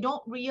 and they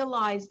don't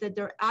realize that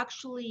they're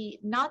actually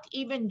not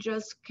even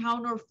just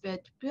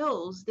counterfeit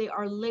pills. They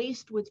are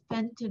laced with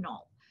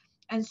fentanyl.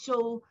 And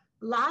so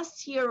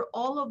last year,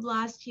 all of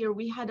last year,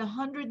 we had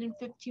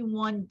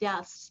 151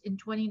 deaths in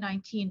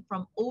 2019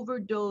 from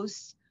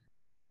overdose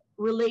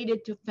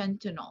related to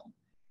fentanyl.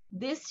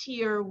 This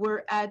year,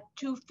 we're at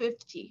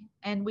 250,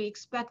 and we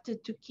expect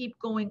it to keep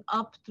going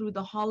up through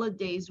the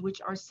holidays, which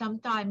are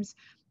sometimes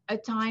a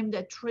time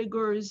that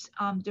triggers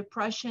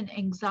depression,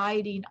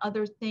 anxiety, and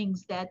other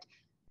things that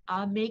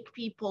make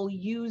people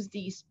use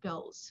these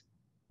pills.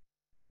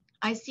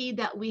 I see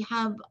that we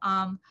have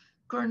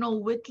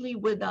Colonel Whitley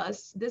with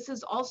us. This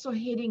is also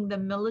hitting the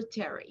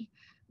military.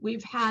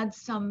 We've had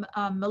some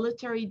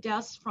military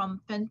deaths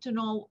from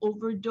fentanyl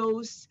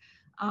overdose.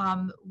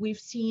 We've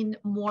seen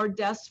more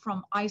deaths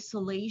from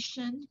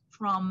isolation,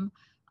 from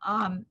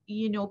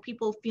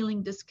people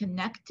feeling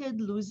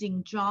disconnected,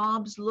 losing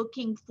jobs,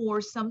 looking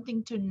for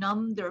something to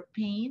numb their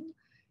pain.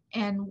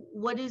 And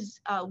what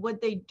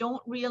they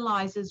don't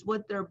realize is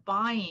what they're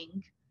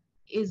buying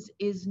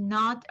is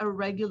not a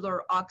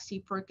regular oxy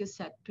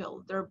Percocet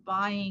pill. They're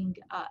buying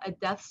a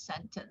death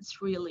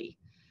sentence, really.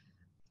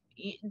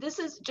 This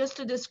is just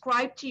to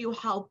describe to you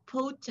how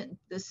potent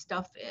this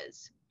stuff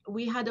is.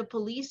 We had a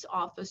police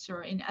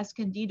officer in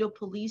Escondido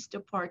Police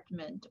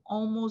Department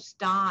almost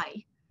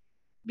die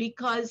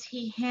because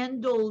he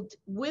handled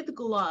with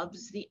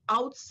gloves the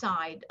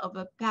outside of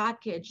a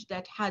package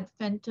that had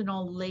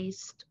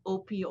fentanyl-laced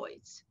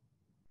opioids.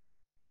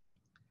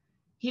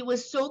 He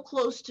was so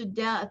close to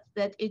death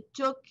that it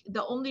took,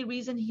 the only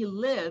reason he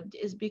lived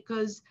is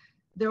because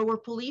there were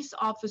police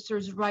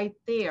officers right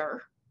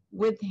there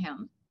with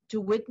him to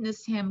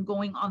witness him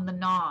going on the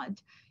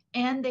nod,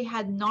 and they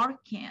had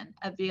Narcan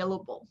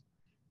available.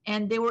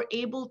 And they were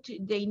able to,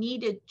 they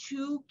needed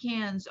 2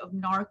 cans of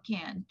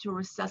Narcan to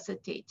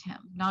resuscitate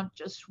him, not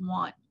just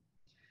 1.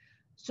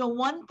 So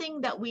one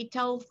thing that we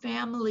tell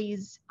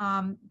families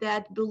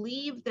that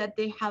believe that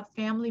they have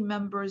family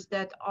members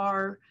that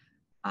are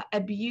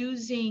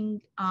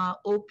abusing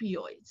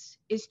opioids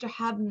is to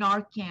have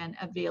Narcan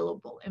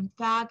available. In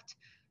fact,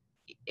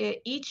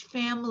 each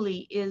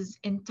family is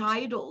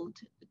entitled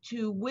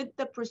to, with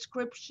the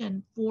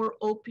prescription for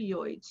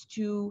opioids,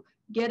 to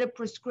get a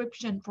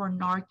prescription for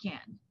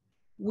Narcan,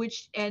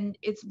 and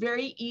it's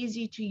very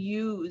easy to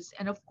use.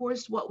 And of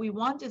course, what we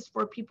want is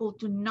for people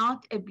to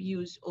not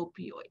abuse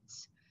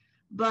opioids.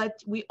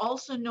 But we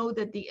also know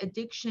that the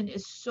addiction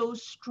is so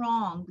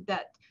strong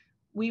that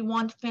we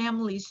want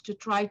families to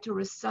try to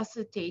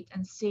resuscitate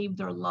and save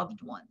their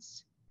loved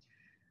ones.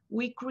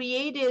 We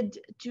created,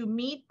 to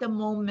meet the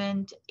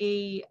moment,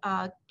 a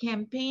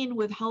campaign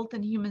with Health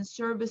and Human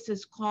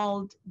Services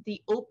called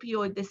the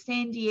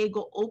San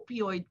Diego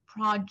Opioid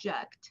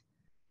Project.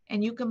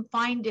 And you can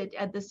find it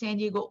at the San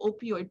Diego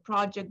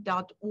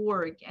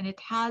Opioidproject.org. And it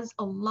has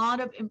a lot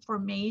of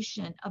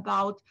information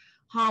about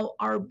how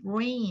our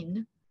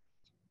brain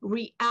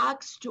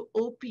reacts to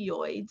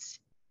opioids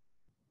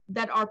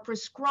that are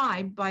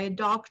prescribed by a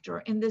doctor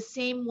in the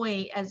same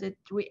way as it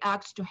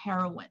reacts to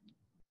heroin.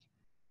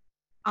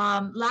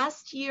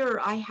 Last year,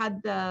 I had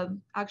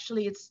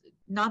actually it's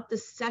not the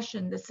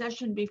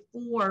session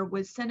before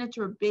with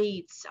Senator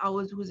Bates,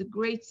 who's a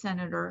great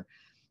senator.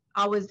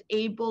 I was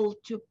able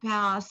to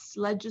pass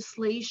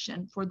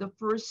legislation for the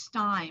first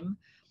time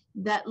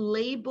that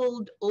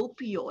labeled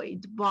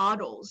opioid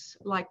bottles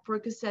like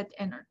Percocet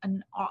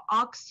and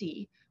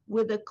Oxy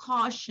with a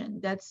caution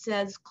that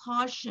says,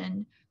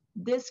 caution,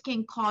 this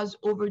can cause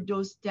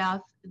overdose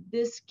death,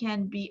 this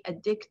can be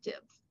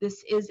addictive,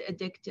 this is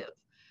addictive.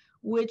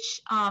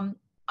 Which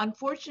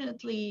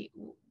unfortunately,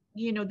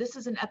 this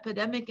is an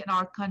epidemic in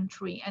our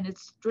country, and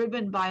it's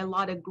driven by a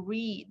lot of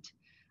greed,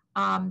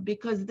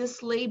 because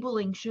this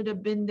labeling should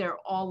have been there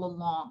all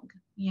along,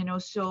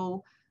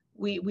 so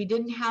we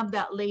didn't have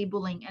that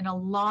labeling, and a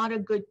lot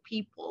of good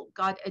people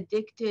got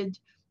addicted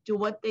to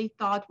what they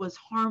thought was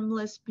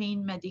harmless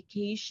pain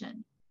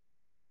medication.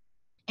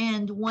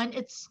 And when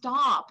it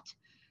stopped,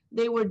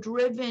 they were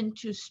driven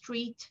to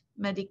street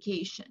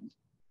medication,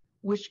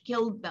 which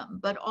killed them.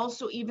 But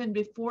also, even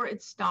before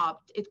it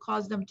stopped, it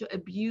caused them to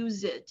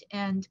abuse it.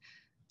 And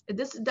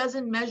this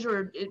doesn't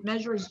measure, it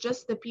measures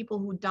just the people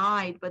who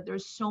died, but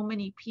there's so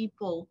many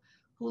people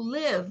who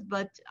live.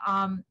 But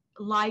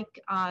like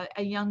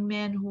a young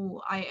man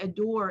who I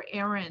adore,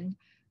 Aaron,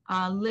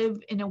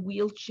 live in a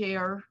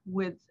wheelchair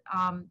with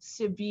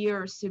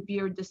severe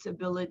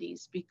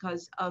disabilities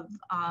because of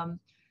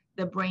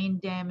the brain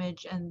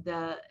damage and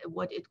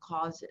what it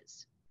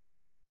causes.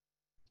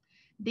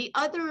 The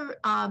other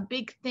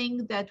big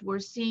thing that we're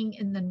seeing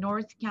in the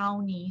North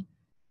County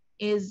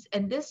is,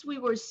 and this we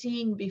were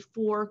seeing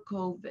before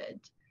COVID,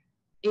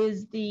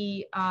 is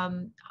the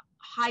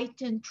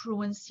heightened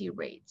truancy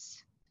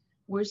rates.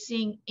 We're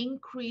seeing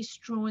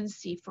increased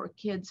truancy for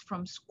kids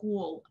from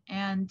school.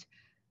 And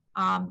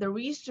the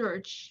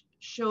research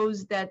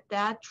shows that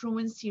that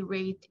truancy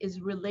rate is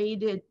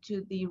related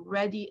to the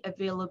ready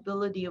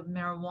availability of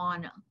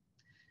marijuana.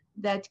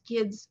 That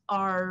kids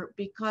are,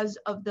 because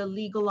of the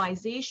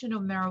legalization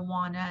of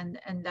marijuana,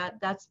 and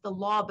that's the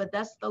law, but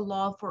that's the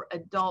law for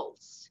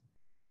adults.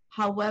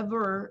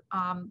 However,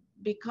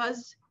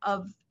 because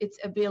of its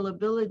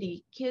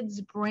availability,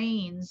 kids'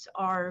 brains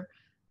are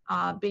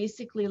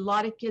basically, a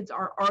lot of kids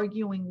are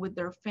arguing with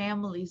their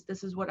families.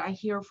 This is what I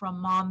hear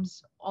from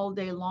moms all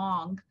day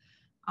long,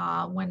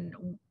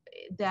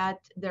 that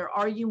they're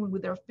arguing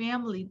with their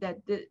family that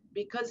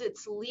because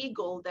it's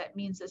legal, that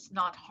means it's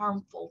not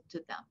harmful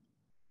to them.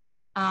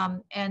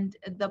 And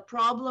the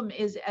problem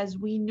is, as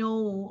we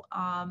know,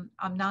 I'm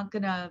not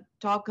going to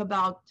talk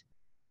about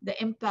the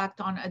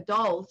impact on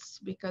adults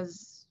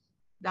because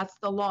that's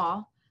the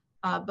law,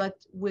 but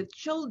with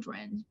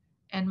children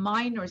and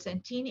minors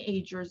and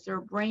teenagers,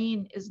 their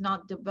brain is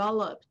not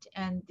developed,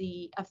 and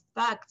the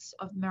effects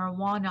of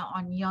marijuana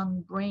on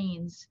young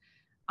brains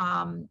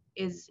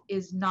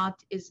is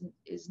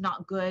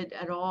not good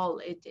at all.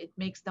 It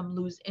makes them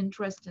lose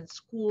interest in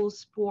school,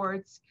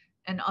 sports,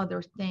 and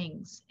other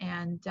things,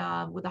 and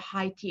with a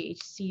high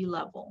THC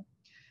level.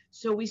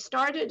 So we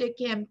started a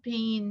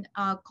campaign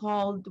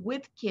called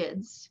With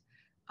Kids,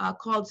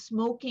 called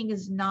Smoking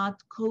is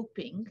Not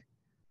Coping.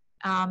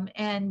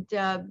 And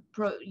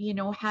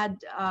had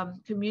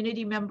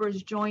community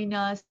members join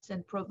us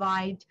and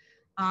provide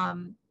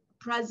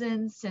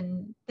presents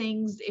and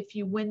things if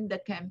you win the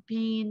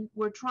campaign.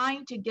 We're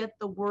trying to get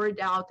the word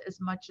out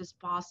as much as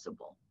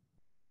possible.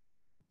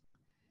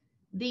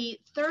 The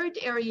third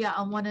area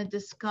I want to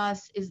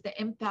discuss is the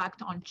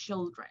impact on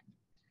children.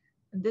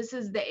 This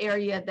is the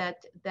area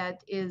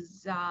that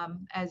is,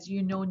 as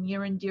you know,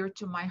 near and dear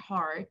to my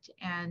heart.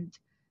 And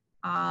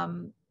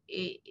the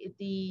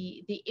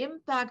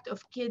impact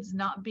of kids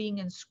not being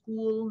in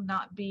school,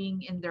 not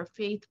being in their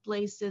faith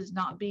places,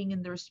 not being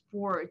in their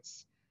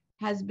sports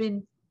has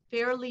been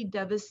fairly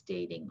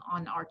devastating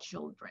on our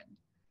children.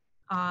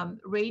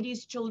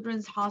 Rady's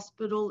Children's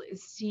Hospital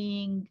is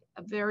seeing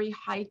a very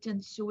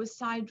heightened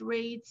suicide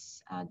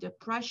rates,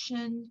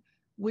 depression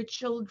with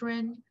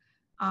children.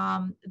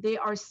 They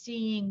are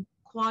seeing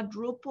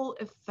quadruple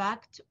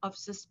effect of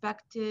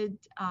suspected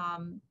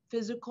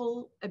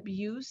physical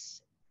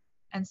abuse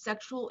and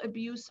sexual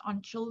abuse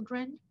on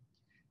children.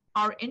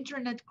 Our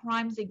Internet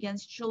Crimes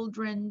Against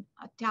Children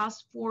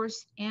Task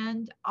Force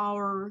and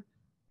our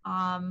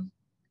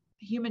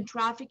Human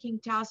Trafficking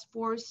Task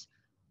Force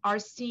are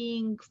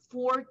seeing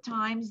 4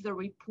 times the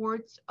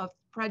reports of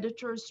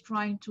predators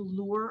trying to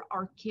lure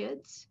our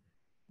kids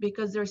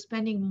because they're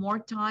spending more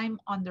time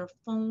on their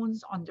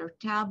phones, on their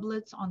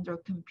tablets, on their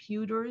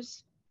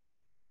computers.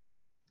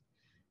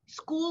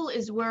 School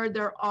is where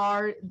there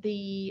are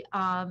the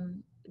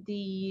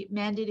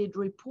mandated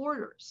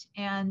reporters,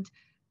 and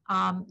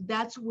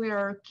that's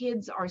where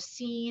kids are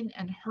seen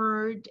and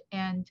heard,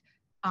 and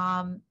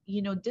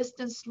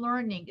distance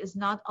learning is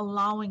not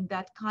allowing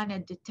that kind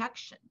of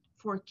detection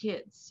for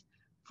kids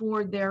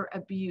for their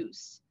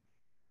abuse.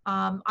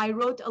 I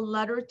wrote a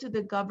letter to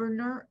the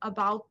governor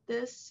about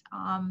this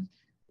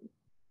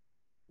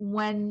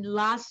when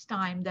last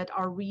time that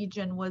our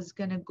region was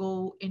going to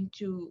go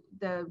into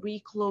the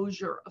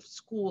reclosure of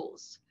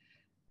schools.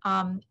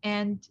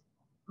 And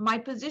my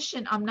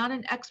position, I'm not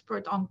an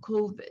expert on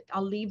COVID.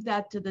 I'll leave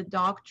that to the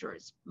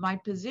doctors. My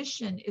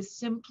position is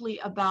simply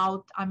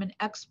about, I'm an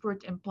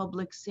expert in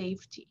public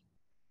safety.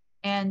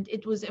 And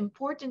it was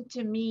important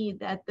to me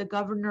that the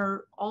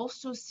governor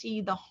also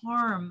see the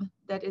harm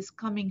that is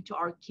coming to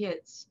our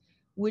kids,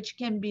 which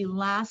can be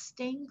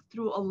lasting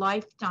through a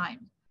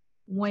lifetime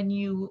when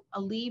you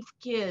leave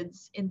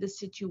kids in this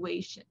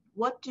situation.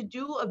 What to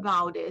do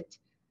about it,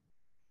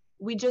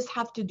 we just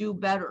have to do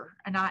better.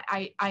 And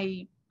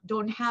I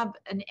don't have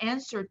an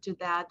answer to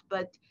that,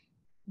 but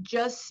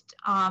just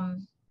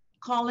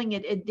calling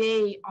it a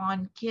day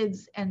on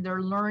kids and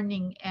their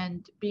learning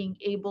and being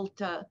able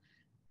to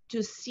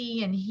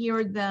see and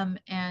hear them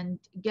and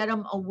get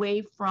them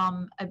away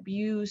from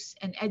abuse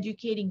and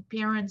educating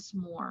parents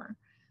more.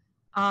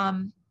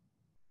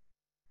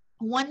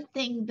 One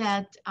thing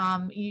that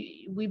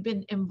we've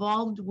been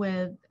involved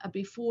with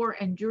before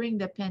and during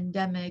the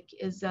pandemic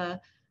is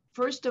a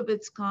first of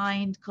its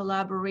kind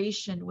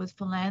collaboration with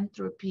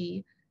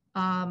philanthropy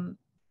in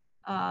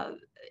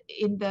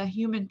the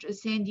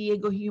San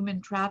Diego Human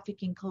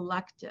Trafficking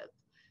Collective.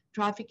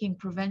 Trafficking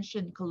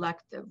Prevention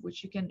Collective,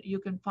 which you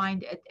can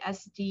find at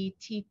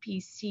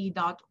sdtpc.org.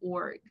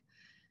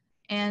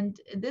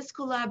 And this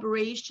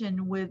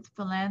collaboration with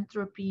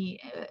philanthropy,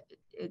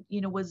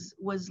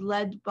 was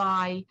led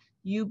by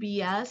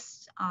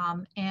UBS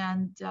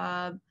and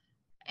the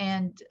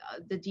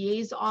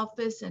DA's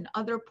office and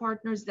other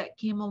partners that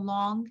came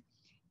along.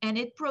 And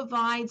it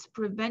provides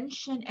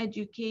prevention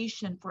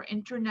education for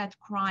internet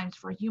crimes,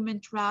 for human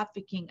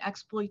trafficking,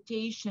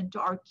 exploitation to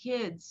our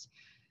kids.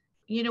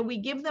 We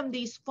give them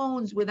these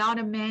phones without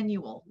a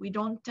manual. We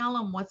don't tell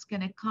them what's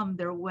going to come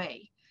their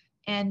way.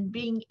 And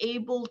being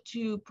able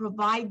to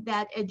provide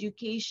that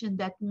education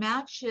that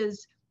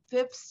matches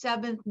 5th,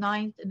 7th,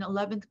 9th, and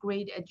 11th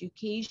grade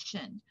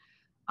education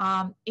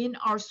in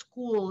our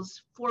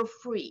schools for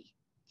free.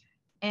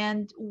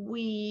 And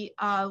we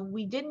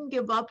didn't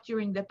give up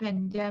during the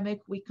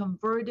pandemic. We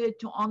converted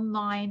to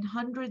online.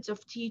 Hundreds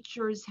of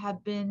teachers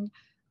have been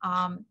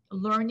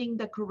learning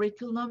the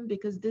curriculum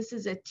because this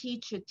is a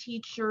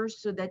teacher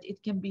so that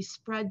it can be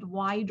spread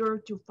wider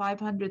to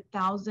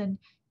 500,000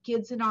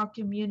 kids in our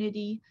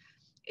community.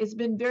 It's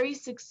been very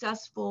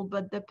successful,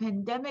 but the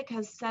pandemic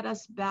has set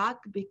us back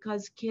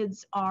because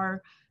kids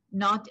are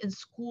not in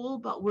school,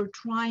 but we're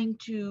trying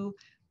to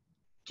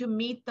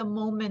meet the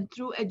moment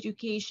through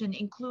education,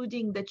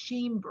 including the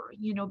chamber,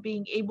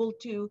 being able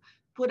to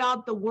put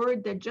out the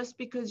word that just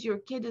because your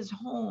kid is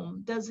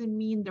home doesn't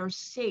mean they're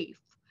safe.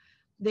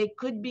 They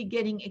could be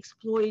getting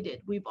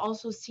exploited. We've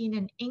also seen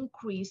an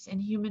increase in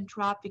human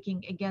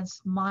trafficking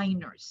against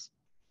minors.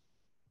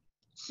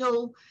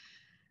 So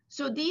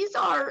these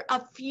are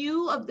a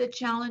few of the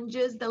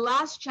challenges. The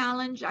last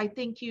challenge I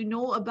think you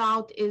know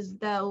about is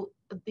the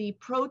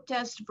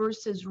protest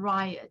versus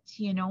riot.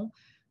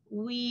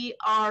 We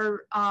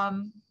are,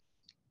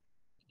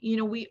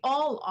 we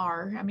all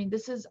are. I mean,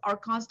 this is our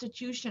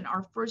Constitution,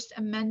 our First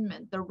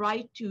Amendment, the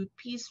right to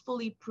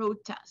peacefully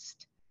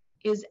protest.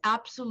 is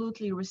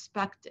absolutely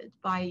respected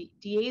by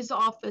DA's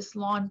office,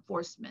 law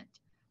enforcement.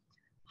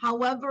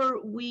 However,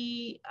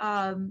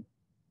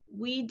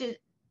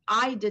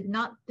 I did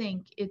not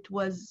think it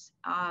was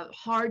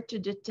hard to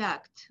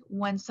detect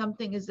when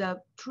something is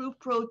a true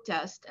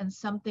protest and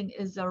something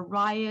is a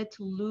riot,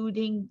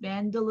 looting,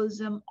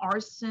 vandalism,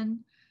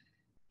 arson.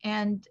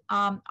 And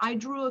I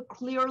drew a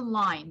clear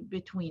line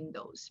between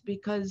those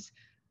because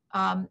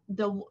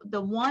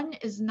the one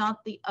is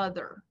not the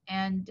other.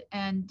 And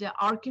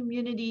our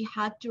community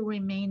had to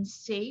remain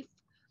safe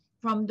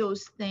from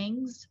those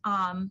things.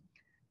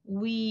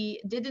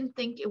 We didn't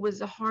think it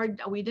was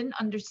we didn't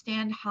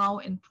understand how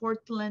in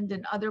Portland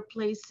and other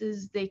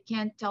places they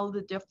can't tell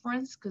the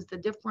difference, because the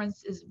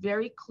difference is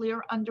very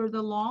clear under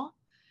the law.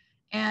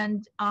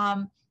 And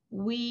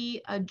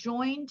we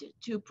joined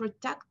to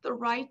protect the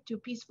right to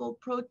peaceful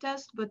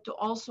protest, but to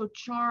also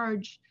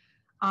charge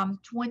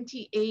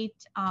 28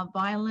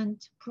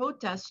 violent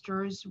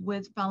protesters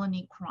with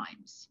felony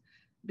crimes,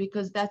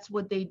 because that's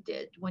what they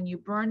did. When you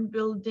burn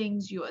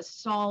buildings, you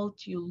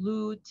assault, you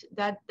loot,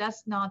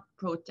 that's not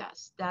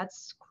protest,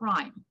 that's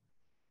crime.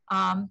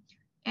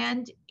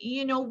 And,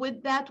 you know,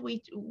 with that,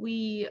 we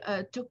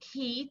took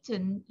heat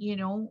and, you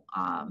know,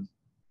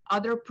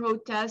 other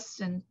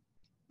protests,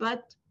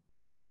 but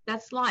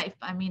that's life.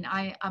 I mean,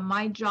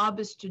 my job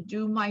is to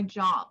do my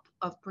job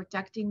of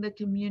protecting the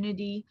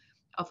community,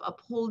 of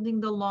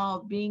upholding the law,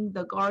 of being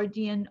the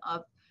guardian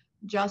of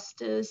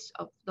justice,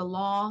 of the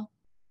law,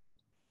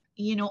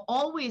 you know,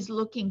 always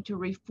looking to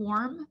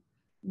reform.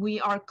 We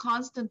are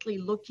constantly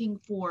looking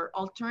for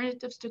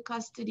alternatives to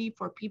custody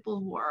for people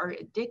who are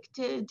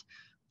addicted,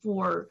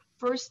 for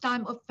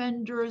first-time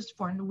offenders.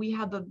 We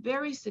have a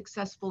very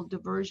successful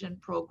diversion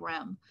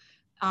program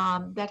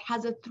that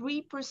has a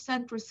 3%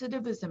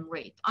 recidivism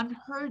rate,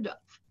 unheard of.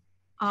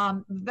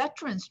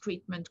 Veterans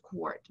Treatment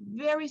Court,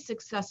 very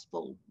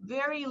successful,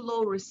 very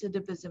low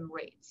recidivism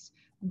rates.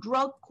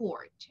 Drug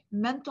court,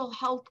 mental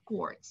health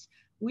courts.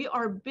 We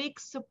are big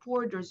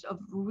supporters of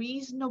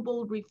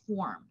reasonable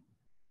reform,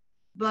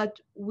 but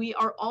we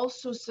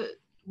also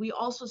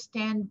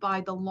stand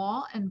by the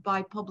law and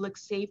by public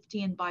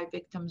safety and by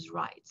victims'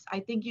 rights. I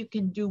think you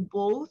can do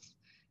both,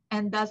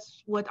 and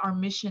that's what our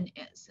mission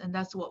is, and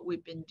that's what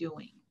we've been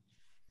doing.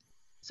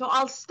 So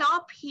I'll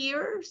stop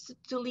here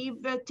to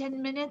leave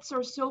 10 minutes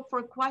or so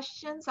for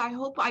questions. I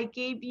hope I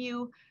gave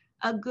you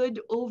a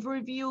good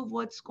overview of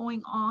what's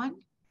going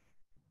on.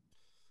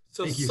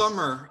 So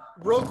Summer,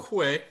 real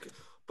quick,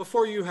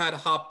 before you had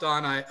hopped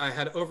on, I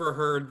had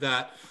overheard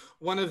that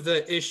one of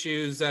the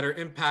issues that are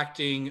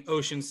impacting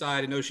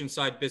Oceanside and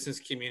Oceanside business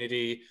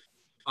community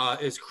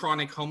is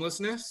chronic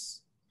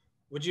homelessness.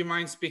 Would you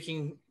mind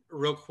speaking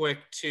real quick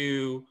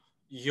to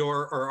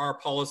your or our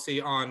policy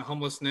on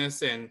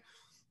homelessness and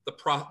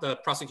the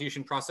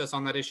prosecution process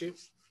on that issue?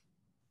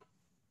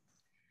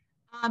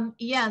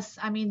 Yes,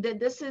 I mean,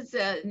 this is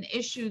an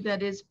issue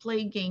that is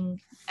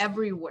plaguing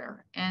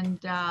everywhere. And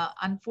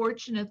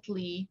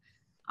unfortunately,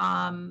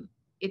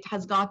 it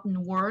has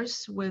gotten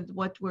worse with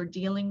what we're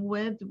dealing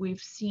with. We've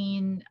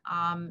seen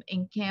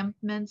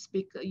encampments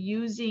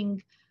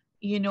using,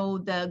 you know,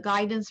 the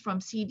guidance from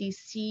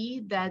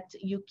CDC that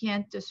you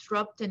can't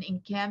disrupt an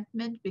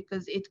encampment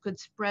because it could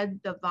spread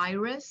the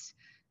virus.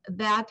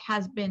 That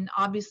has been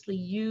obviously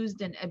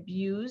used and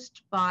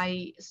abused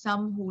by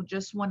some who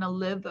just want to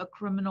live a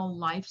criminal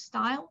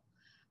lifestyle.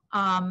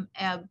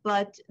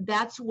 But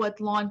that's what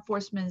law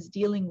enforcement is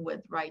dealing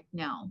with right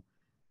now.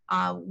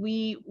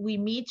 We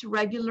meet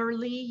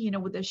regularly, you know,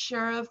 with the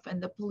sheriff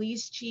and the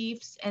police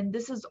chiefs, and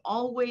this is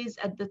always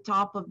at the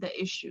top of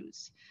the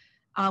issues.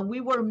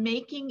 We were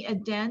making a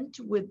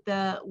dent with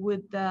the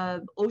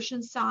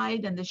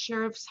Oceanside and the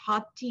sheriff's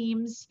hot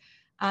teams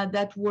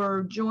that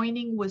were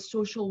joining with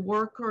social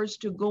workers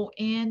to go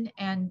in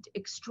and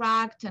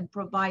extract and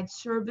provide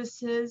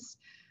services.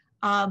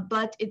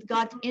 But it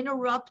got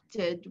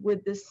interrupted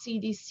with the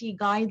CDC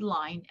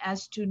guideline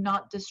as to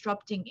not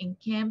disrupting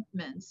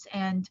encampments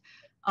and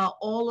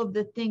all of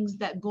the things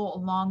that go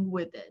along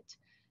with it.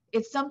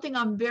 It's something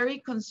I'm very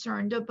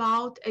concerned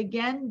about.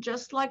 Again,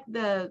 just like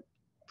the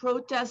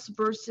protest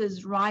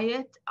versus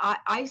riot,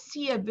 I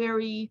see a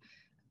very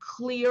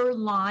clear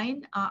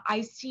line. I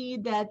see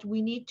that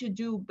we need to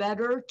do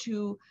better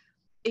to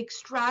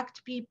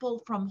extract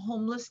people from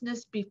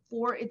homelessness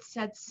before it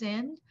sets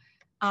in,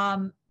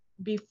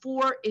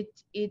 before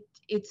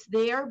it's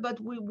there.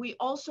 But we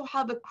also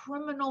have a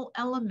criminal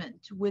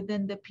element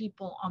within the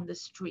people on the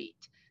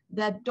street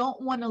that don't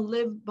want to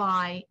live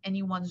by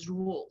anyone's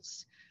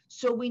rules.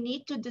 So we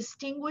need to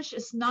distinguish.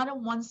 It's not a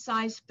one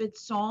size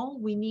fits all.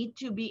 We need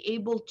to be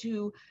able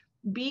to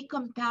be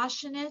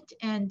compassionate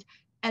and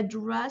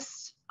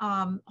address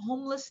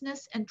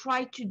homelessness and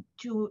try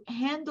to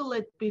handle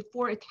it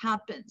before it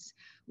happens.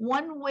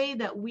 One way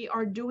that we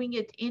are doing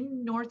it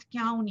in North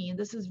County, and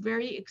this is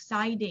very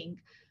exciting,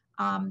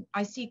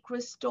 I see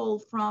Crystal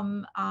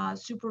from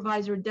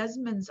Supervisor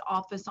Desmond's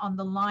office on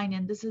the line,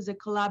 and this is a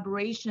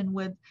collaboration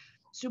with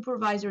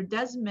Supervisor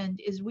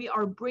Desmond, is we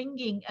are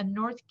bringing a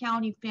North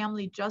County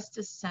Family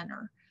Justice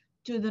Center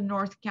to the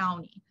North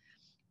County.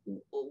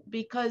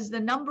 because the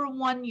number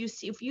one you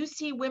see, if you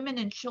see women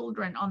and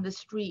children on the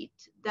street,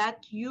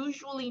 that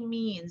usually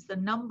means the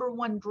number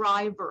one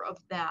driver of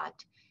that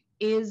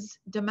is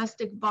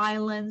domestic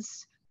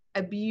violence,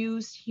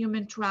 abuse,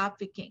 human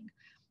trafficking.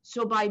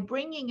 So by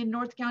bringing in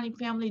North County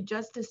Family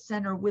Justice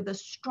Center with a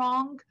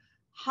strong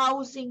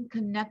housing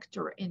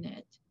connector in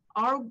it,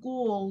 our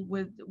goal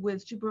with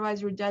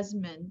Supervisor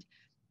Desmond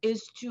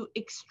is to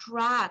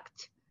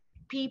extract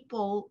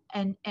people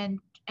and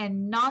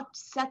not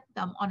set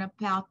them on a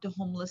path to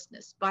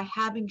homelessness by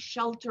having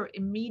shelter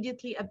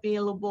immediately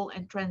available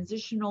and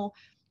transitional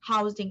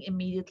housing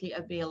immediately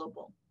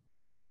available.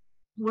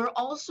 We're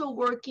also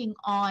working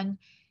on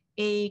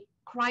a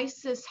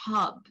crisis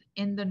hub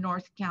in the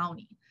North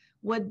County.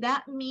 What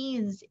that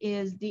means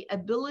is the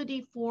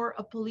ability for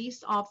a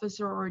police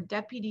officer or a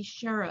deputy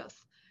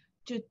sheriff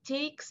to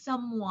take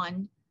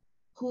someone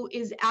who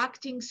is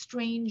acting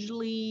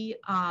strangely,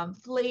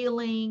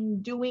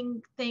 flailing,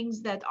 doing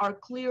things that are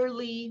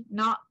clearly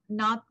not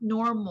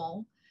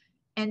normal,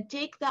 and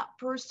take that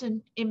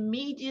person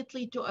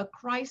immediately to a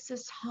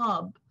crisis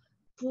hub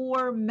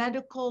for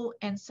medical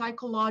and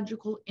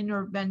psychological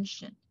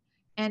intervention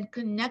and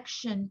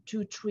connection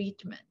to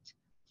treatment.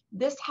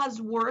 This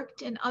has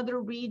worked in other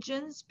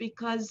regions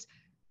because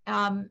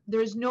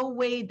there's no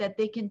way that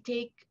they can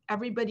take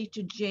everybody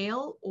to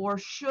jail, or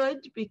should,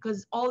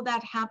 because all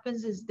that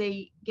happens is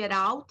they get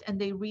out and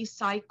they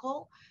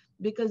recycle,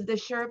 because the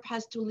sheriff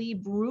has to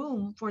leave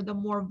room for the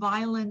more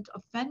violent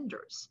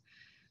offenders.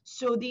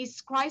 So these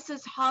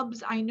crisis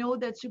hubs, I know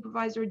that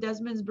Supervisor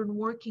Desmond's been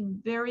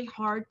working very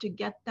hard to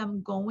get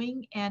them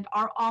going, and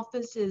our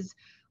office is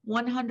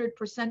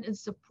 100% in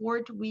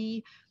support.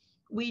 We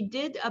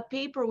did a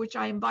paper, which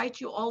I invite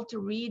you all to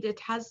read.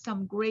 It has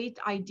some great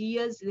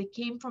ideas that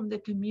came from the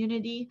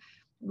community.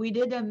 We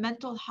did a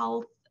mental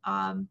health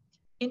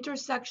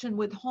intersection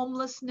with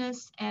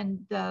homelessness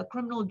and the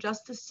criminal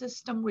justice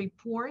system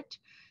report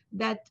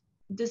that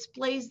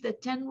displays the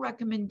 10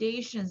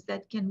 recommendations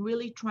that can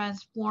really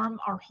transform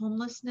our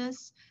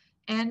homelessness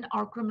and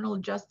our criminal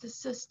justice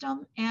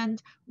system.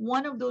 And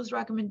one of those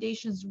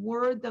recommendations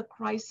were the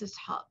crisis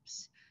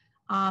hubs.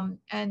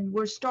 And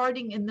we're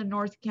starting in the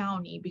North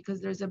County because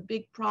there's a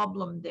big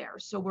problem there.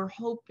 So we're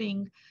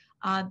hoping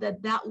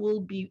that will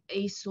be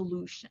a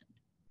solution.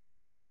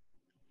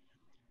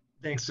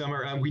 Thanks,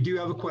 Summer. We do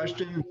have a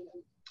question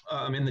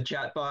in the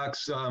chat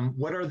box.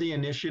 What are the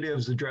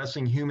initiatives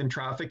addressing human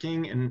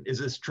trafficking, and is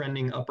this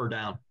trending up or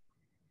down?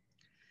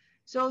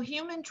 So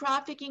human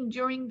trafficking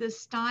during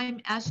this time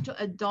as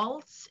to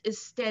adults is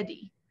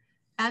steady.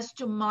 As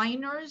to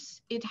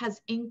minors, it has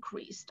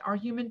increased. Our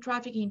human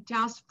trafficking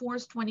task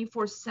force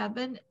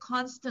 24/7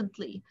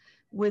 constantly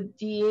with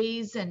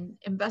DAs and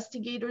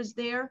investigators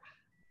there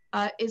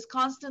is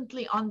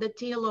constantly on the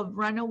tail of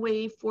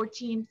runaway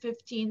 14,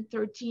 15,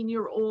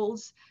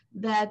 13-year-olds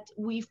that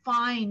we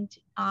find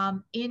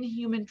in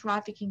human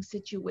trafficking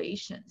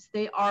situations.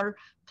 They are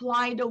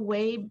plied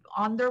away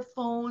on their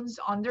phones,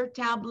 on their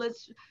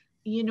tablets,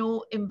 you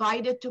know,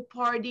 invited to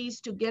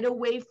parties to get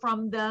away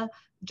from the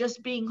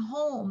just being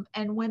home.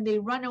 And when they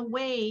run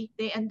away,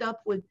 they end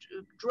up with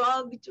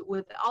drugged,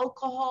 with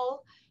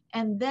alcohol,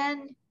 and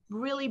then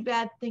really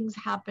bad things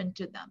happen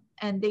to them.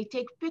 And they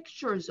take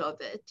pictures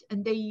of it,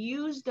 and they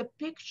use the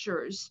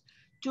pictures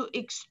to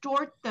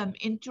extort them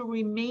into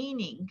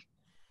remaining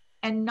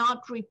and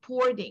not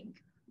reporting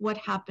what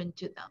happened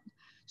to them.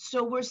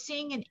 So we're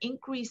seeing an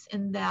increase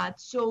in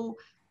that. So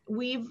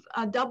we've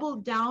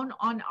doubled down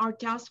on our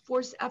task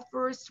force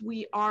efforts.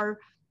 We are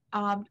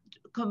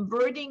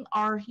converting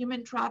our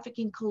human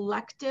trafficking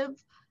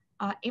collective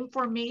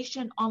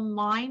information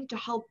online to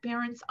help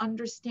parents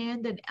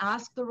understand and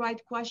ask the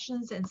right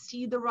questions and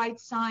see the right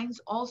signs.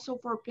 Also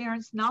for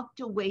parents not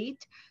to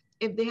wait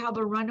if they have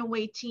a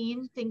runaway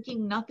teen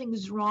thinking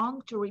nothing's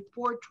wrong, to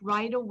report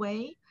right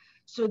away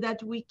so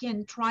that we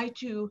can try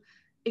to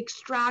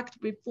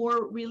extract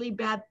before really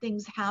bad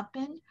things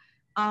happen.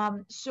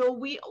 So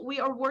we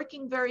are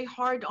working very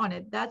hard on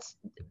it. That's,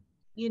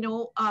 you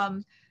know,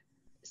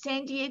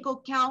 San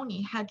Diego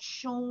County had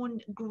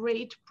shown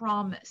great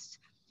promise.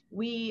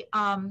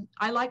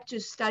 I like to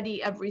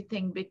study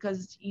everything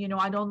because, you know,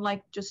 I don't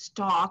like just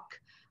talk.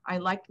 I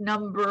like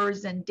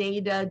numbers and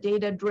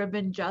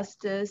data-driven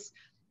justice.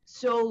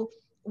 So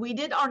we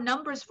did our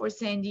numbers for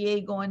San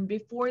Diego, and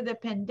before the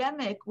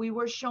pandemic, we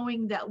were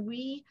showing that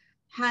we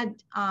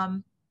had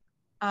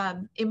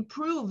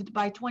improved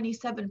by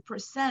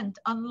 27%,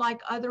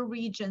 unlike other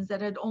regions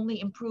that had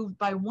only improved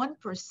by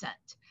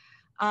 1%.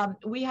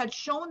 We had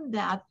shown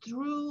that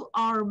through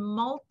our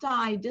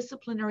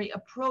multidisciplinary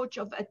approach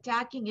of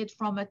attacking it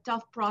from a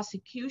tough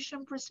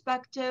prosecution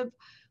perspective,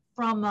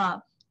 from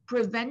a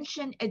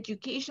prevention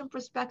education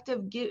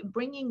perspective,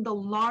 bringing the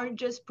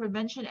largest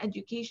prevention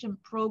education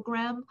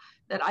program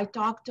that I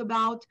talked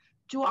about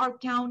to our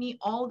county.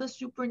 All the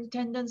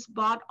superintendents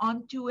bought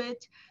onto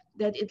it,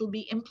 that it'll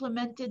be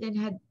implemented and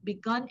had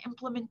begun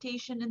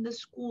implementation in the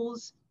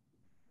schools.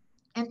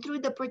 And through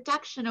the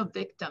protection of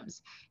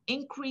victims,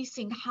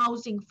 increasing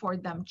housing for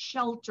them,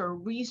 shelter,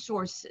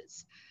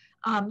 resources.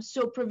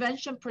 So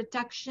prevention,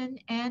 protection,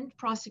 and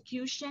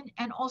prosecution,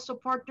 and also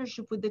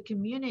partnership with the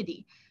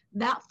community.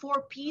 That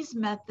 4 Ps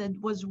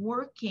method was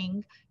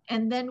working,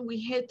 and then we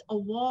hit a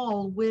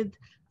wall with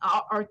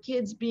our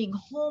kids being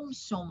home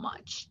so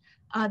much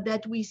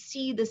that we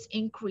see this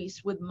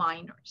increase with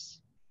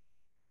minors.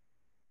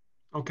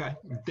 Okay,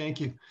 thank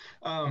you.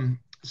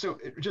 So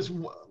just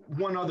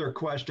one other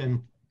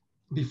question.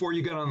 Before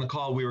you got on the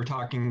call, we were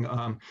talking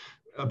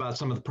about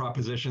some of the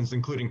propositions,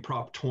 including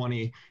Prop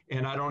 20.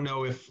 And I don't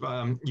know if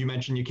you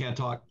mentioned you can't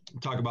talk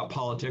about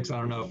politics. I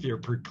don't know if you're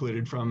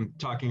precluded from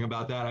talking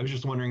about that. I was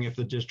just wondering if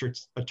the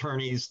district's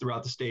attorneys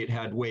throughout the state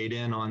had weighed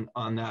in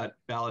on that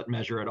ballot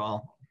measure at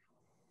all.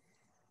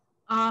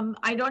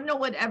 I don't know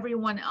what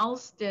everyone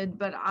else did,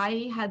 but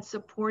I had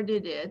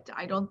supported it.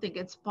 I don't think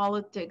it's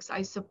politics.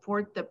 I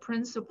support the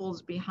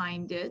principles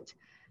behind it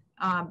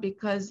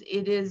because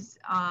it is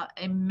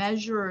a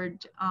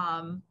measured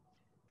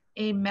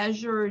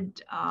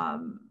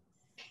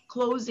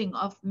closing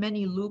of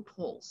many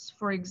loopholes.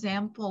 For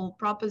example,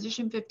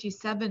 Proposition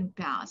 57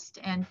 passed,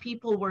 and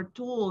people were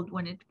told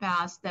when it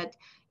passed that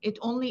it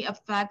only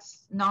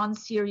affects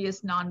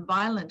non-serious,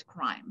 non-violent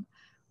crime.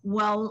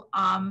 Well,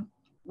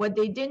 what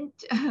they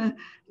didn't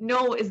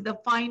know is the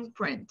fine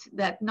print,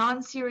 that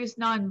non-serious,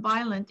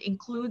 non-violent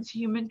includes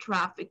human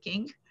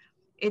trafficking.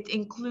 It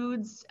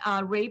includes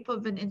rape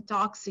of an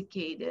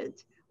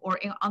intoxicated or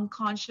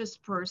unconscious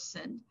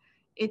person.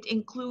 It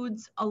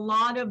includes a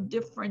lot of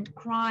different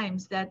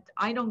crimes that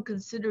I don't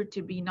consider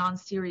to be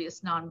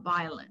non-serious,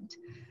 non-violent.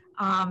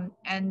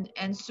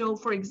 And so,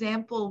 for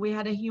example, we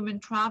had a human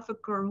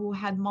trafficker who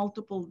had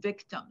multiple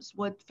victims.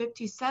 What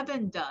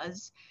 57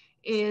 does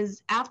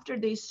is after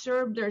they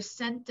serve their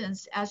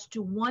sentence as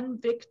to one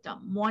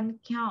victim, one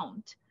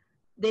count,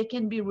 they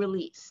can be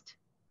released.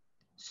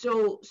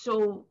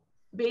 So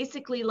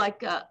basically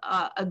like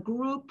a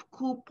group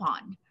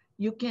coupon.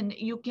 You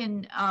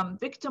can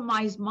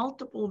victimize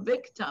multiple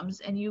victims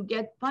and you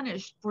get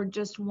punished for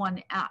just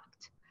one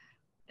act.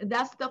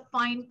 That's the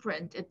fine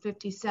print at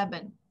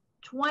 57.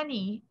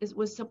 20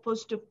 was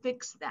supposed to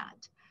fix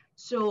that.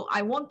 So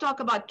I won't talk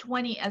about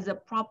 20 as a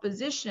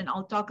proposition.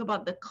 I'll talk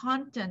about the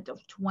content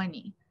of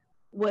 20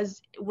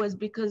 was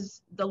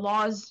because the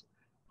laws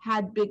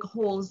had big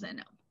holes in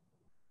them.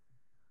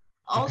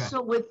 Also,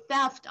 okay, with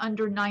theft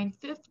under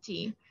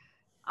 950,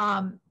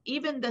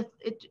 even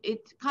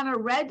it kind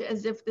of read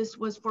as if this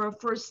was for a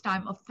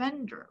first-time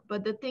offender.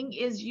 But the thing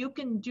is, you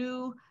can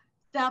do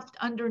theft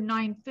under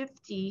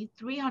 950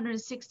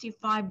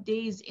 365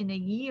 days in a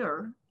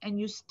year, and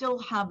you still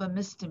have a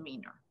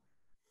misdemeanor.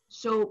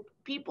 So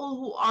people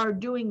who are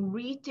doing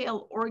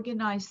retail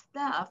organized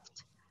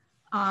theft,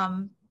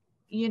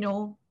 you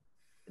know,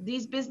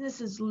 these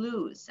businesses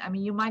lose. I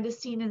mean, you might have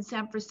seen in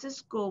San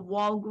Francisco,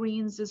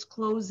 Walgreens is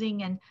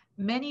closing and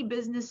many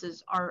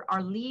businesses are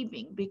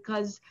leaving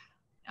because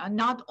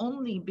not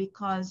only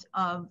because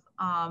of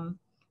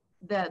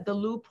the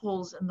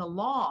loopholes in the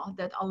law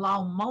that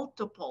allow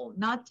multiple,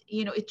 not,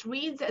 you know, it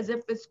reads as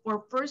if it's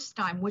for first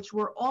time, which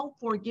we're all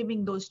for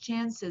giving those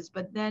chances,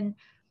 but then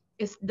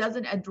it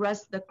doesn't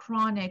address the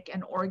chronic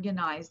and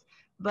organized.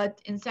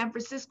 But in San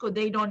Francisco,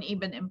 they don't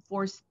even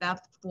enforce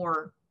theft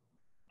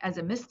as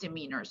a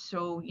misdemeanor.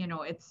 So, you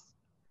know, it's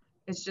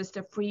just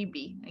a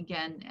freebie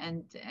again,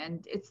 and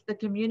it's the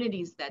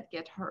communities that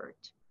get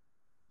hurt.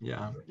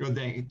 Yeah, well,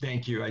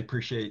 thank you. I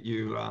appreciate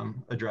you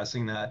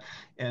addressing that.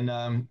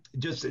 And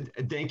just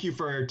thank you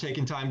for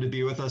taking time to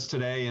be with us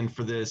today and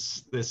for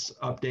this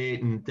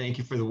update. And thank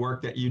you for the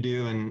work that you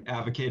do and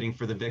advocating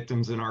for the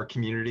victims in our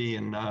community.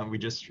 And we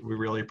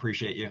really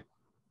appreciate you.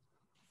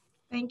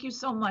 Thank you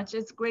so much.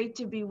 It's great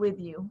to be with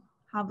you.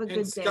 Have a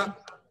good day.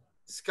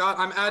 Scott,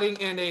 I'm adding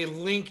in a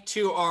link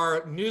to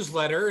our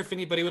newsletter if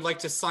anybody would like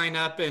to sign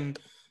up and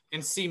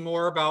see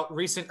more about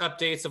recent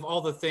updates of all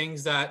the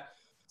things that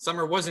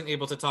Summer wasn't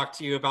able to talk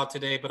to you about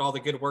today, but all the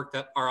good work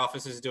that our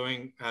office is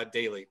doing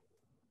daily.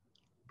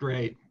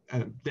 Great.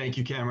 Thank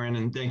you, Cameron,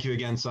 and thank you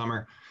again,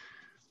 Summer.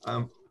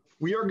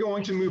 We are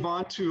going to move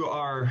on to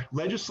our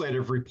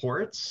legislative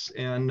reports.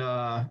 And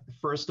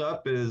first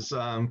up is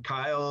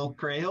Kyle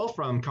Crahill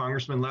from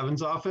Congressman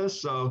Levin's office.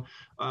 So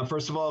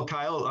first of all,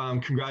 Kyle,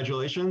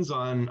 congratulations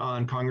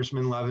on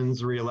Congressman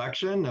Levin's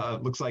reelection.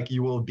 Looks like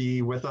you will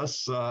be with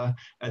us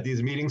at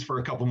these meetings for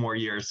a couple more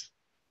years.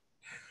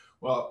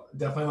 Well,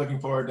 definitely looking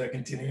forward to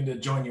continuing to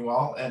join you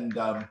all. And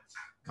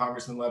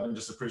Congressman Levin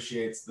just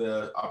appreciates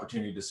the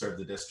opportunity to serve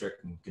the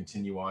district and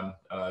continue on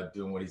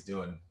doing what he's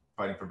doing,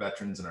 fighting for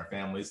veterans and our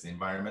families, the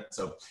environment.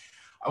 So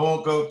I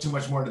won't go too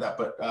much more into that,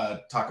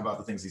 but talk about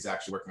the things he's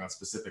actually working on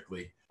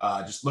specifically.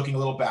 Just looking a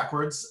little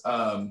backwards,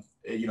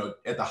 you know,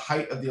 at the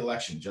height of the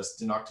election,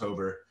 just in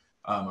October,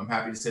 I'm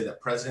happy to say that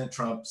President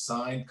Trump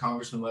signed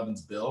Congressman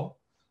Levin's bill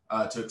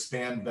to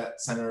expand vet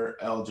center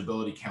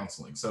eligibility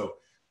counseling. So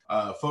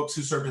folks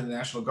who served in the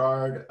National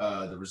Guard,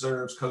 the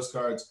Reserves, Coast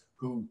Guards,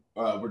 who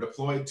were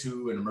deployed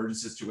to an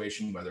emergency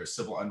situation, whether it's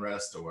civil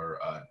unrest or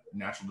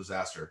natural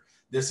disaster,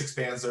 this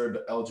expands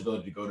their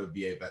eligibility to go to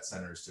VA vet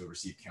centers to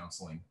receive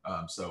counseling.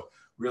 So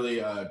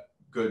really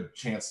good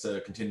chance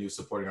to continue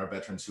supporting our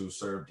veterans who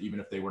served, even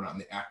if they were not in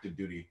the active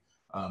duty,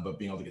 but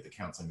being able to get the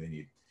counseling they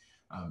need.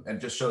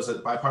 And just shows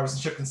that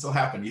bipartisanship can still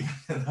happen even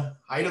in the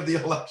height of the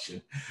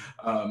election.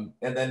 And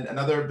then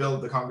another bill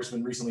the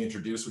congressman recently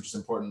introduced, which is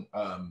important,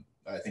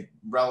 I think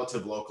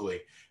relative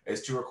locally,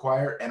 is to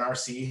require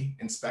NRC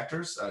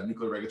inspectors,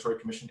 Nuclear Regulatory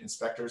Commission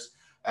inspectors,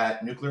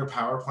 at nuclear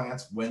power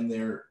plants when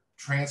they're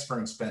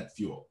transferring spent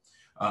fuel.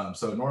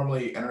 So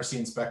normally NRC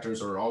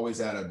inspectors are always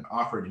at an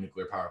operating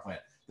nuclear power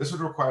plant. This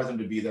would require them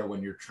to be there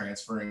when you're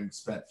transferring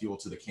spent fuel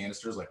to the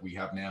canisters like we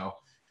have now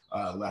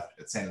left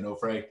at San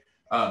Onofre.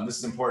 This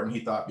is important, he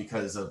thought,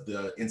 because of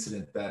the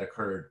incident that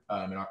occurred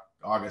in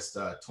August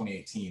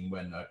 2018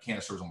 when a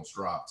canister was almost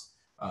dropped.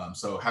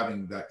 So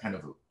having that kind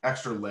of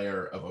extra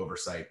layer of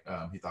oversight,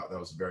 he thought that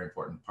was a very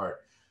important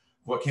part.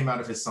 What came out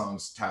of his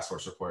SONGS task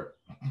force report.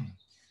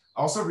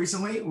 Also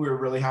recently, we were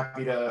really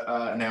happy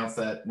to announce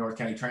that North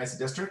County Transit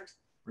District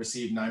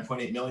received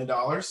 $9.8 million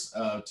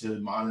to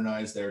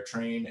modernize their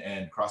train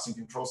and crossing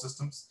control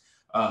systems.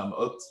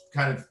 It's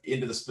kind of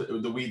into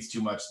the weeds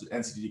too much. The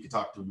NCDD could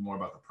talk to you more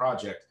about the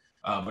project,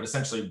 but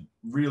essentially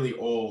really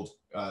old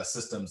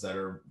systems that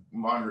are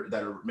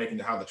making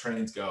how the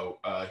trains go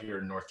here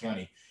in North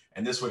County.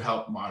 And this would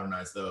help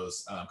modernize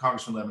those.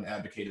 Congressman Levin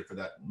advocated for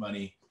that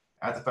money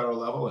at the federal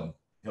level, and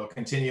he'll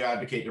continue to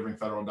advocate to bring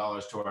federal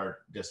dollars to our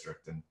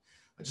district. And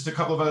just a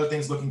couple of other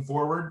things looking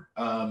forward.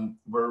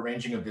 We're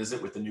arranging a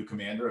visit with the new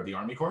commander of the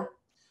Army Corps.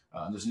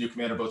 There's a new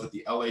commander both at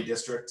the LA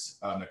district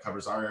that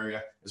covers our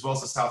area, as well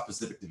as the South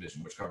Pacific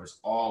Division, which covers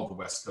all the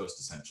West Coast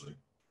essentially.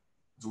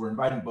 So we're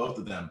inviting both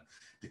of them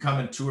to come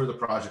and tour the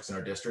projects in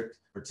our district,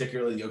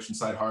 particularly the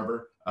Oceanside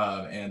Harbor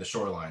and the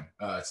shoreline,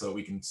 so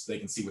they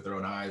can see with their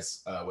own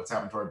eyes what's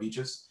happened to our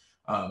beaches.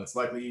 It's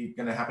likely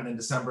going to happen in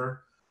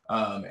December.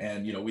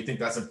 And we think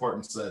that's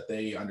important so that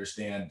they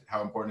understand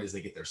how important it is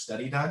they get their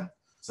study done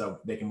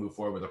so they can move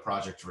forward with a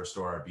project to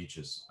restore our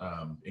beaches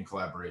in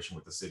collaboration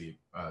with the city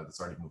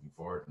that's already moving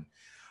forward.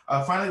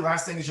 And finally,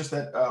 last thing is just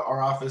that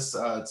our office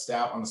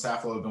staff on the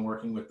staff level have been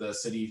working with the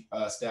city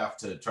staff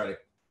to try to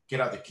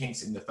get out the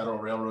kinks in the Federal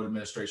Railroad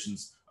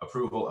Administration's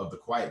approval of the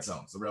quiet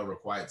zones, the railroad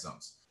quiet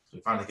zones. So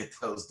we finally get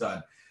those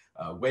done.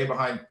 Way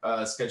behind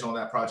schedule on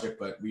that project,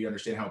 but we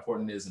understand how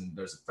important it is, and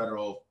there's a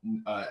federal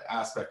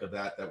aspect of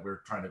that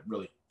we're trying to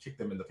really kick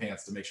them in the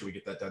pants to make sure we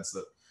get that done so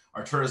that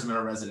our tourism and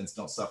our residents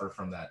don't suffer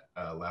from that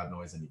loud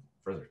noise any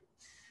further.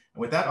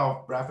 And with that,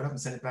 I'll wrap it up and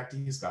send it back to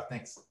you, Scott.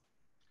 Thanks.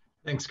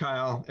 Thanks,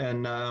 Kyle.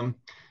 And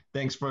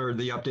thanks for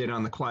the update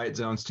on the quiet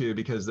zones too,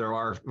 because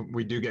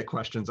we do get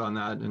questions on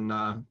that,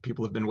 and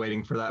people have been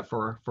waiting for that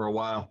for a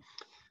while.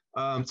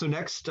 So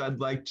next, I'd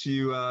like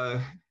to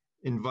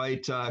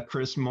invite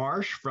Chris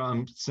Marsh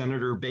from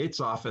Senator Bates'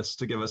 office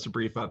to give us a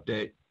brief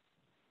update.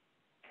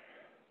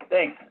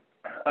 Thanks.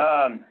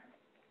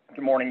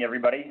 Good morning,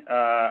 everybody.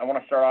 I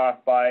want to start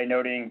off by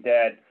noting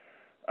that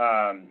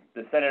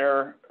the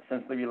senator,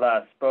 since we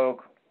last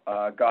spoke,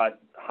 got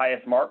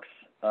highest marks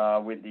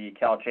with the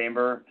Cal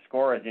Chamber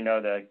score. As you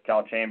know, the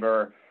Cal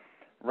Chamber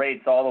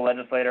rates all the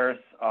legislators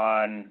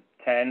on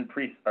 10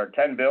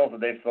 bills that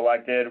they've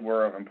selected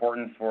were of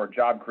importance for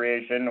job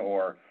creation,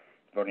 or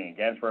voting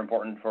against were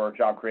important for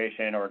job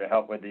creation or to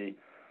help with the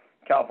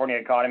California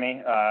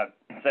economy.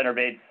 Senator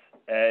Bates,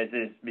 as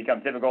has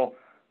become typical,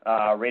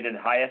 rated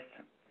highest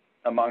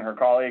among her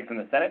colleagues in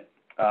the Senate,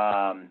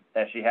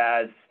 as she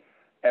has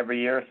every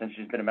year since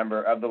she's been a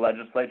member of the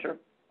legislature.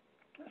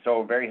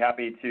 So very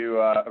happy to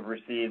have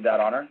received that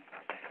honor.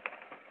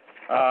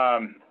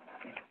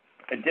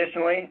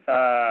 Additionally,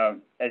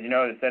 as you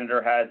know, the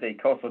senator has a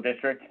coastal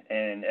district,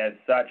 and as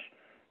such,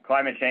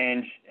 climate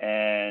change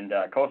and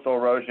coastal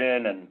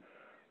erosion and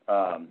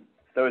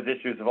those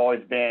issues have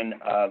always been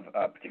of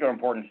particular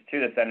importance to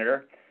the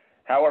senator.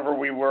 However,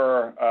 we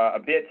were a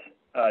bit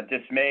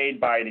dismayed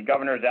by the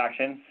governor's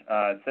actions.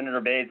 Senator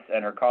Bates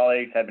and her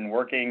colleagues have been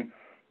working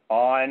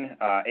on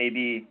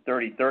AB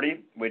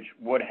 3030, which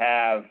would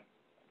have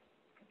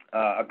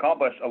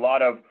accomplished a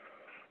lot of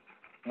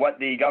what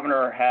the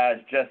governor has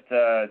just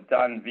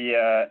done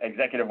via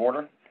executive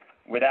order.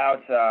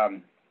 Without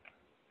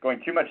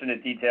going too much into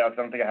detail, because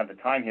I don't think I have the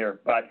time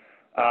here, but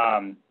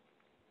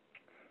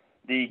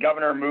the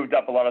governor moved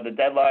up a lot of the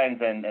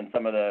deadlines and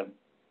some of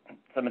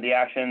the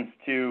actions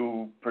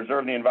to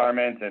preserve the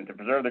environment and to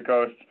preserve the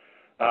coast.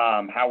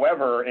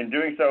 However, in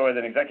doing so as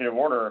an executive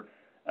order,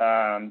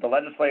 the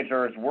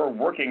legislatures were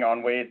working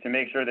on ways to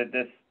make sure that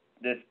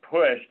this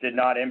push did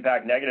not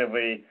impact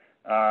negatively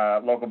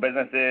local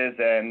businesses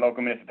and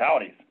local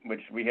municipalities,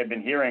 which we had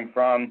been hearing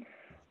from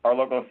our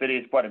local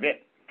cities quite a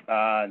bit,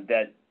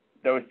 that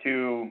those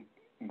two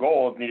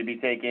goals need to be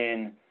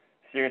taken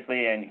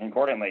seriously and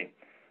concordantly.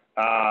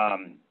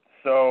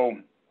 So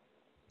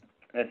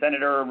the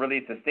senator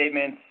released a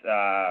statement,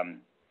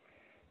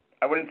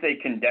 I wouldn't say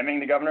condemning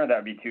the governor, that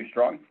would be too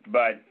strong,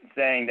 but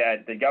saying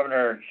that the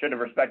governor should have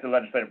respected the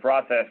legislative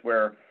process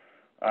where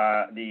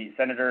the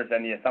senators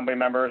and the assembly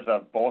members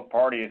of both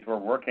parties were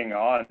working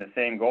on the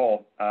same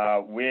goal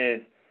while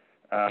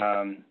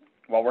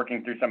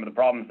working through some of the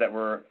problems that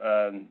were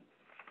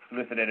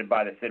elucidated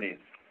by the cities.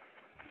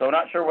 So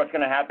not sure what's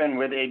going to happen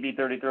with AB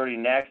 3030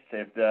 next,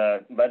 if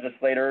the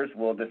legislators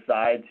will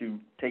decide to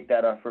take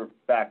that effort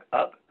back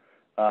up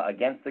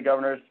against the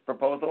governor's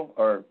proposal,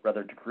 or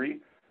rather decree,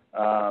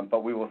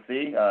 but we will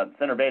see.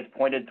 Senator Bates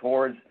pointed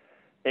towards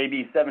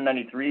AB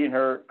 793 in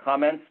her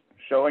comments,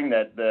 showing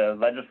that the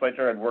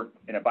legislature had worked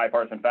in a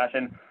bipartisan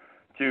fashion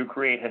to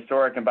create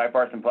historic and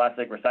bipartisan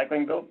plastic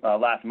recycling bill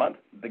last month.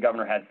 The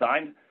governor had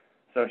signed.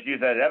 So she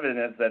used that as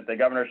evidence that the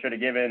governor should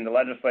have given the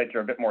legislature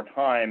a bit more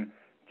time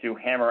to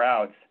hammer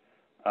out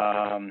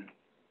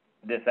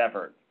this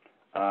effort.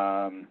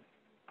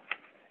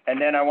 And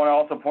then I want to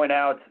also point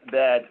out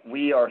that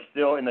we are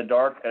still in the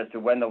dark as to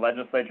when the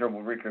legislature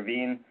will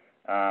reconvene.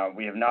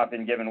 We have not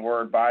been given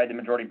word by the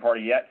majority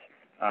party yet.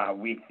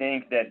 We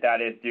think that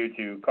that is due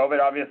to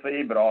COVID,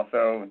 obviously, but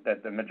also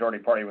that the majority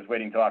party was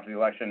waiting until after the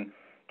election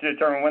to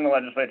determine when the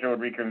legislature would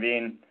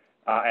reconvene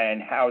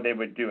and how they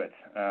would do it,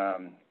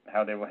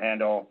 how they will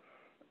handle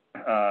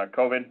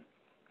COVID.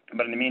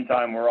 But in the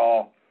meantime, we're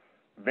all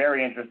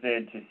very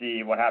interested to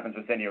see what happens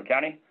with San Diego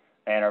County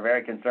and are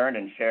very concerned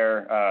and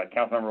share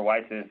Councilmember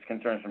Weiss's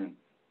concerns from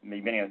the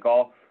beginning of the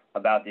call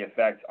about the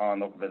effect on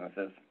local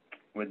businesses.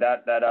 With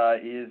that, that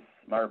is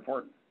my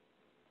report.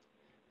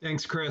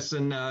 Thanks, Chris,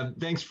 and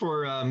thanks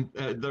for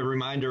the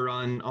reminder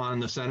on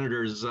the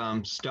senator's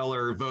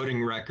stellar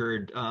voting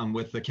record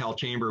with the Cal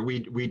Chamber. We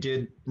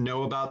did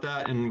know about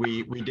that, and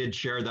we did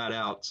share that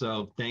out,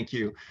 so thank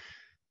you.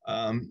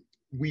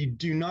 We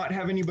do not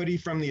have anybody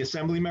from the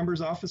Assembly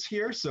Member's office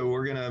here, so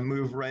we're going to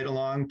move right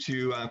along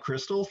to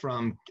Crystal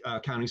from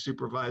County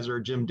Supervisor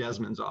Jim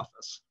Desmond's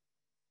office.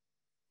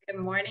 Good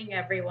morning,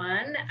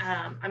 everyone.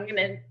 I'm going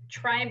to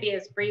try and be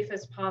as brief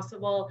as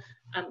possible.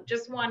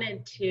 Just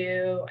wanted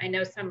to, I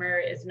know Summer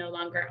is no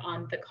longer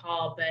on the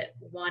call, but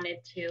wanted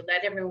to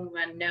let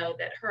everyone know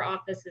that her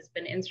office has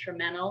been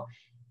instrumental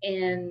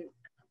in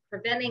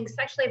preventing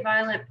sexually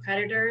violent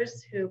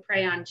predators who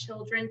prey on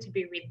children to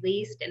be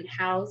released and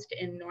housed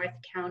in North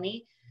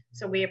County.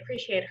 So we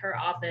appreciate her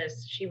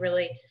office.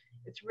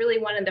 It's really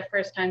one of the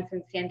first times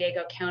in San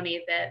Diego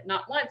County that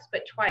not once,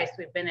 but twice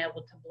we've been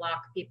able to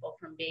block people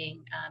from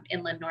being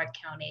inland North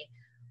County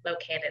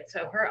located.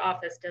 So her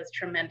office does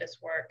tremendous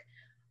work.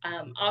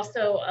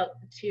 Also,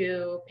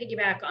 to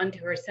piggyback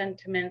onto her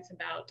sentiments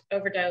about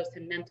overdose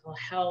and mental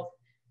health,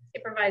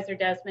 Supervisor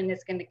Desmond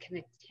is going to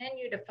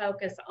continue to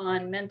focus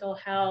on mental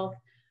health,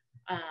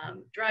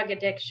 drug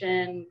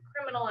addiction,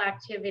 criminal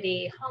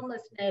activity,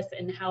 homelessness,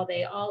 and how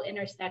they all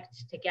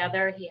intersect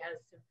together. He has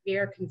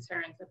severe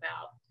concerns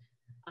about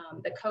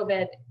the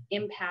COVID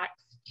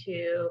impacts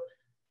to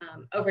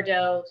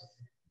overdose,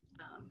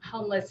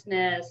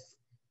 homelessness,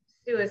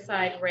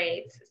 suicide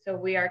rates. So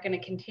we are going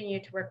to continue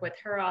to work with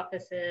her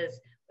offices,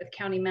 with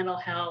county mental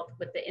health,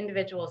 with the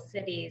individual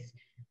cities,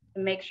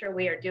 to make sure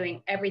we are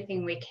doing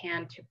everything we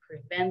can to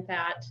prevent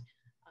that,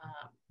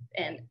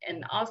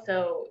 and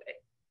also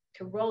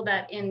to roll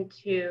that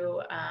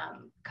into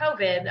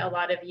COVID. A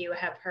lot of you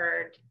have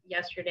heard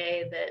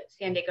yesterday that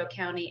San Diego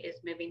County is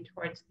moving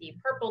towards the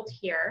purple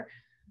tier,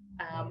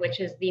 which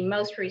is the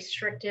most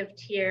restrictive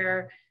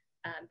tier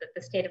that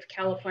the state of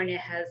California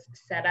has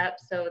set up.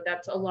 So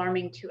that's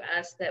alarming to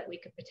us that we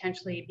could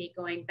potentially be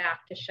going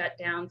back to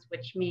shutdowns,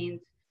 which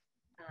means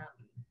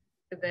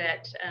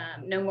that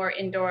no more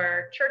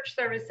indoor church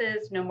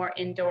services, no more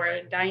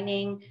indoor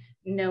dining,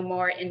 no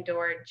more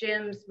indoor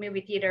gyms,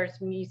 movie theaters,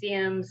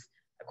 museums,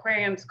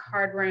 aquariums,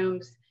 card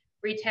rooms.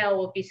 Retail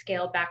will be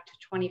scaled back to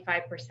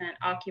 25%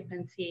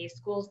 occupancy.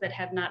 Schools that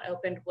have not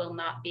opened will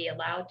not be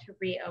allowed to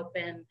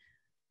reopen,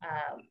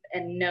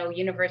 and no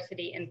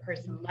university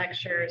in-person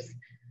lectures.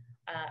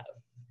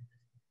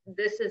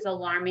 This is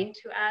alarming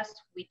to us.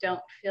 We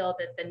don't feel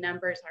that the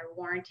numbers are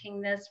warranting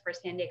this for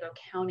San Diego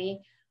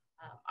County.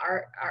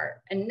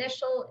 Our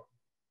initial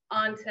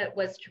onset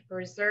was to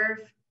preserve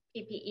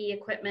PPE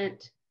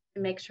equipment,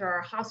 to make sure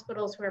our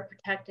hospitals were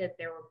protected,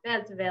 there were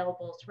beds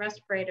available,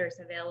 respirators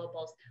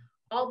available.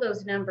 All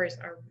those numbers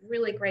are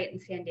really great in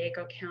San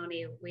Diego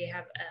County. We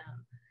have,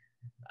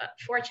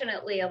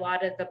 fortunately, a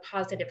lot of the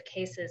positive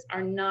cases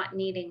are not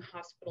needing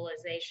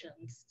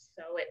hospitalizations.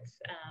 So it's,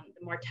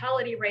 the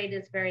mortality rate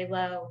is very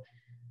low.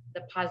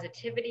 The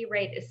positivity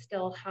rate is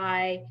still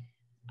high,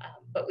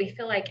 but we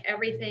feel like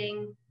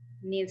everything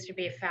needs to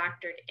be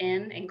factored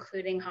in,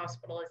 including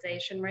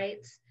hospitalization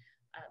rates.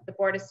 The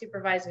Board of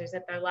Supervisors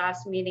at their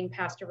last meeting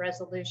passed a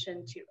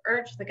resolution to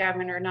urge the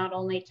governor not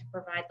only to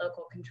provide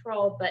local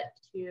control, but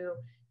to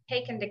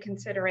take into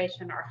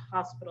consideration our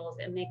hospitals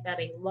and make that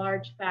a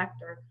large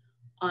factor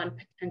on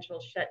potential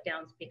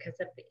shutdowns because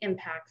of the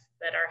impacts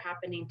that are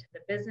happening to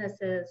the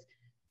businesses,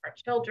 our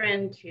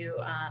children, to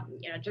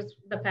just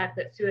the fact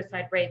that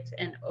suicide rates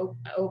and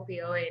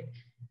opioid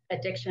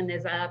addiction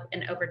is up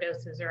and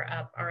overdoses are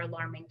up are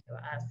alarming to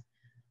us.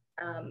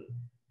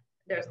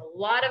 There's a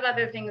lot of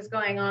other things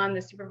going on.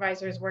 The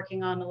supervisor is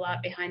working on a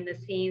lot behind the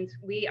scenes.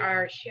 We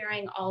are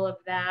sharing all of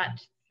that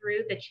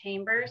through the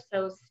chamber,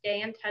 so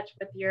stay in touch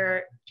with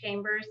your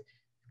chambers.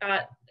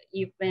 Scott,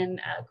 you've been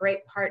a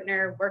great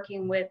partner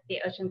working with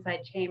the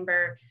Oceanside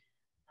Chamber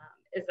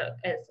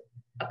as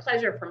a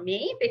pleasure for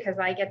me because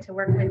I get to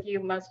work with you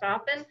most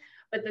often,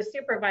 but the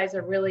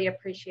supervisor really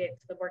appreciates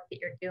the work that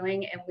you're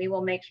doing, and we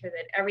will make sure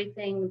that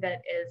everything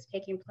that is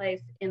taking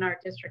place in our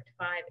District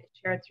 5 is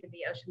shared through the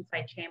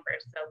Oceanside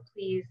Chambers. So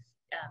please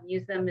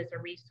use them as a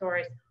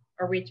resource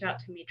or reach out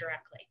to me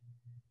directly.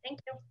 Thank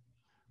you.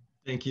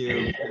 Thank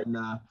you. And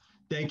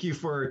thank you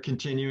for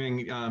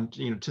continuing,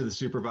 to the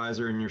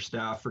supervisor and your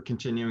staff for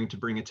continuing to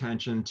bring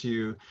attention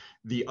to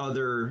the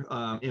other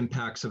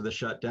impacts of the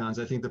shutdowns.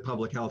 I think the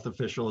public health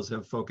officials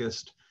have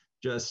focused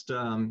just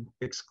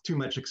too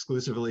much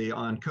exclusively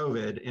on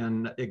COVID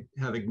and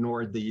have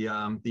ignored the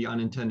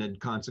unintended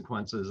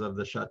consequences of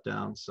the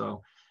shutdown.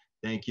 So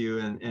thank you,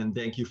 and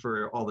thank you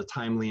for all the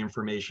timely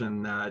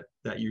information that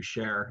you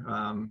share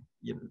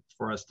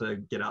for us to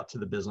get out to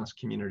the business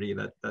community.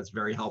 That's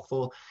very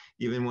helpful.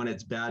 Even when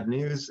it's bad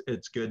news,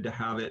 it's good to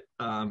have it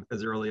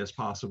as early as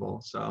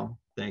possible. So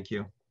thank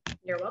you.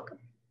 You're welcome.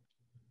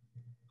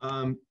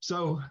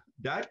 So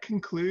that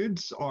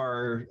concludes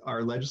our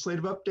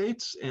legislative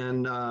updates,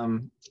 and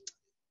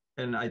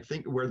I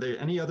think, were there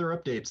any other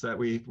updates that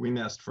we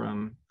missed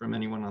from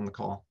anyone on the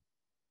call?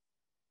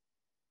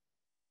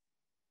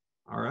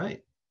 All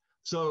right.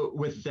 So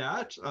with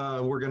that,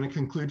 we're going to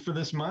conclude for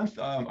this month.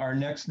 Our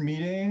next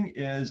meeting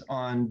is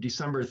on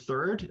December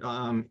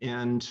 3rd,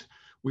 and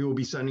we will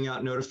be sending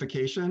out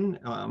notification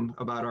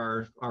about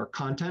our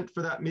content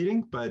for that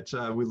meeting, but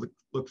we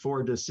look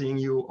forward to seeing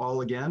you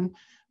all again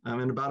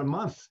in about a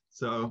month.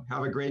 So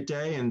have a great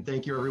day, and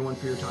thank you everyone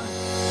for your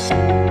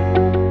time.